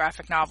YA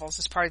graphic novels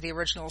as part of the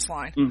originals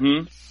line.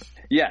 Mm-hmm.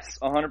 Yes,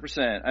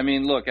 100%. I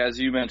mean, look, as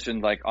you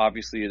mentioned, like,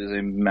 obviously it is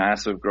a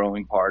massive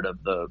growing part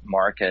of the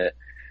market.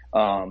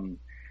 And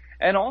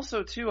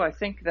also too, I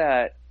think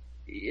that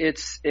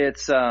it's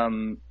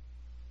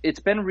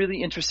been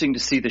really interesting to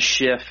see the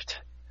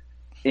shift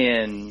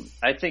in,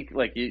 I think,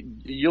 like,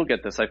 you'll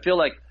get this. I feel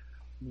like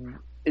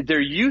there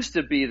used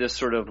to be this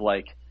sort of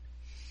like,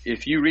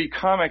 if you read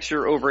comics,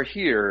 you're over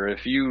here.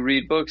 If you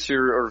read books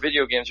or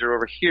video games, you're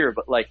over here.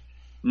 But like,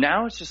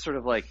 now it's just sort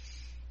of like,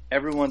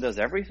 everyone does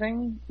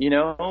everything,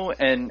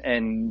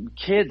 and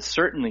kids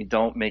certainly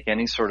don't make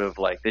any sort of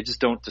like, they just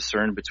don't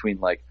discern between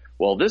like,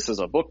 well, this is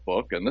a book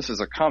and this is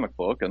a comic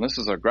book and this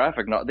is a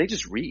graphic novel. They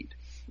just read,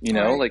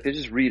 Right. like they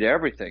just read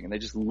everything and they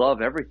just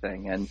love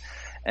everything. And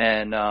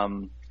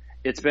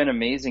it's been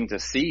amazing to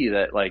see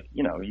that, like,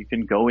 you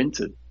can go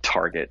into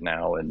Target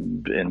now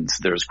and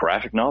there's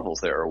graphic novels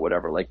there or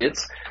whatever. Like, it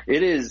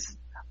is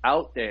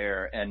out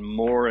there and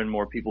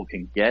more people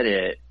can get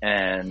it.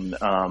 And,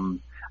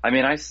 I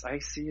mean, I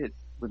see it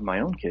with my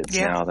own kids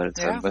now that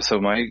it's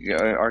so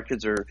our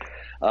kids are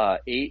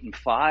 8 and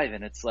 5,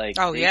 and it's like,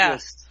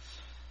 just,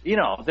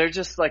 they're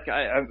just like,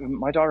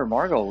 my daughter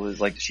Margot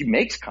was like, she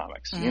makes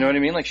comics, you know what I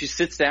mean? Like, she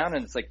sits down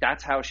and it's like,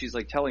 that's how she's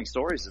like telling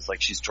stories. It's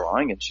like she's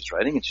drawing and she's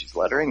writing and she's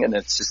lettering, and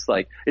it's just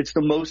like, it's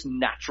the most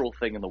natural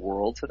thing in the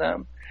world to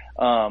them.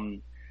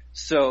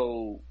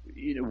 So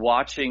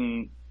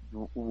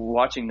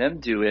watching them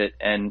do it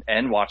and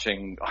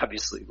watching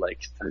obviously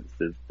like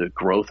the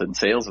growth in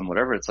sales and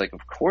whatever, it's like,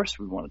 of course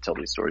we want to tell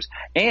these stories.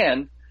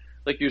 And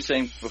like you were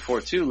saying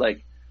before too,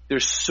 like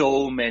there's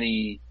so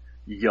many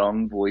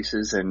young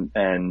voices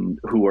and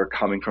who are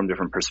coming from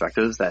different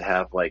perspectives that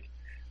have like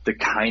the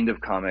kind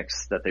of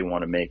comics that they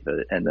want to make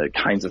and the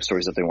kinds of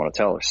stories that they want to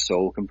tell are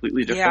so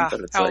completely different that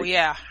it's of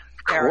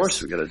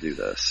course we got to do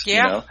this. Yeah.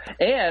 You know?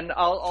 And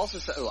I'll also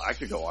say, I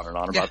could go on and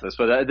on about this,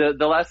 but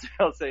the last thing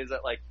I'll say is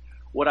that like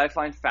what I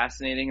find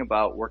fascinating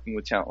about working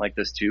with talent like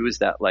this too is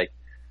that like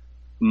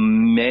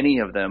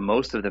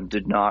most of them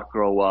did not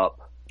grow up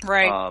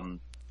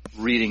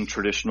reading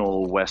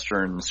traditional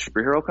Western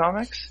superhero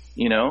comics,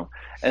 you know?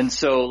 And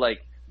so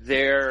like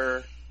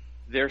their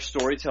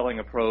storytelling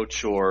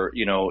approach or,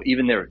 you know,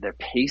 even their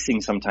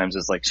pacing sometimes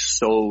is like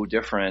so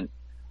different,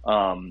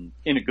 in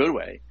a good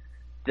way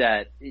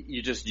that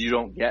you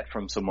don't get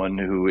from someone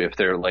who,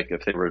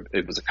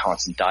 it was a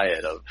constant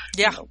diet of,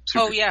 you know,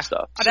 superhero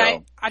stuff.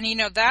 And you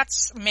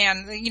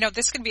know,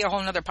 this could be a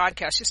whole nother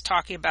podcast just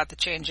talking about the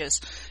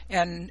changes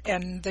and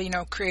the, you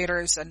know,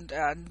 creators and,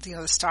 you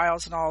know, the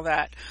styles and all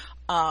that.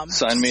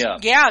 Sign me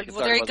up. Yeah,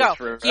 well, there you go.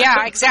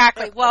 Yeah,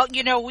 exactly. Well,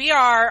 you know, we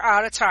are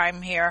out of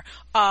time here.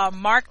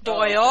 Mark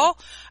Doyle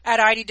at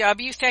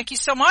IDW, thank you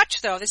so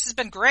much, though. This has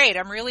been great.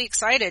 I'm really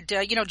excited.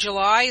 You know,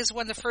 July is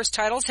when the first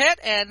titles hit,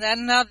 and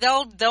then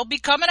they'll be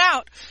coming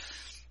out.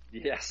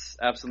 Yes,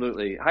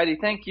 absolutely. Heidi,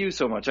 thank you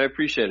so much. I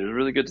appreciate it. It was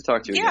really good to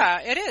talk to you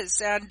again. It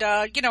is. And,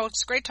 you know,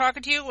 it's great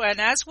talking to you.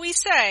 And as we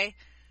say,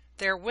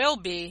 there will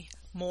be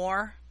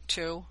more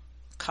to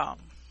come.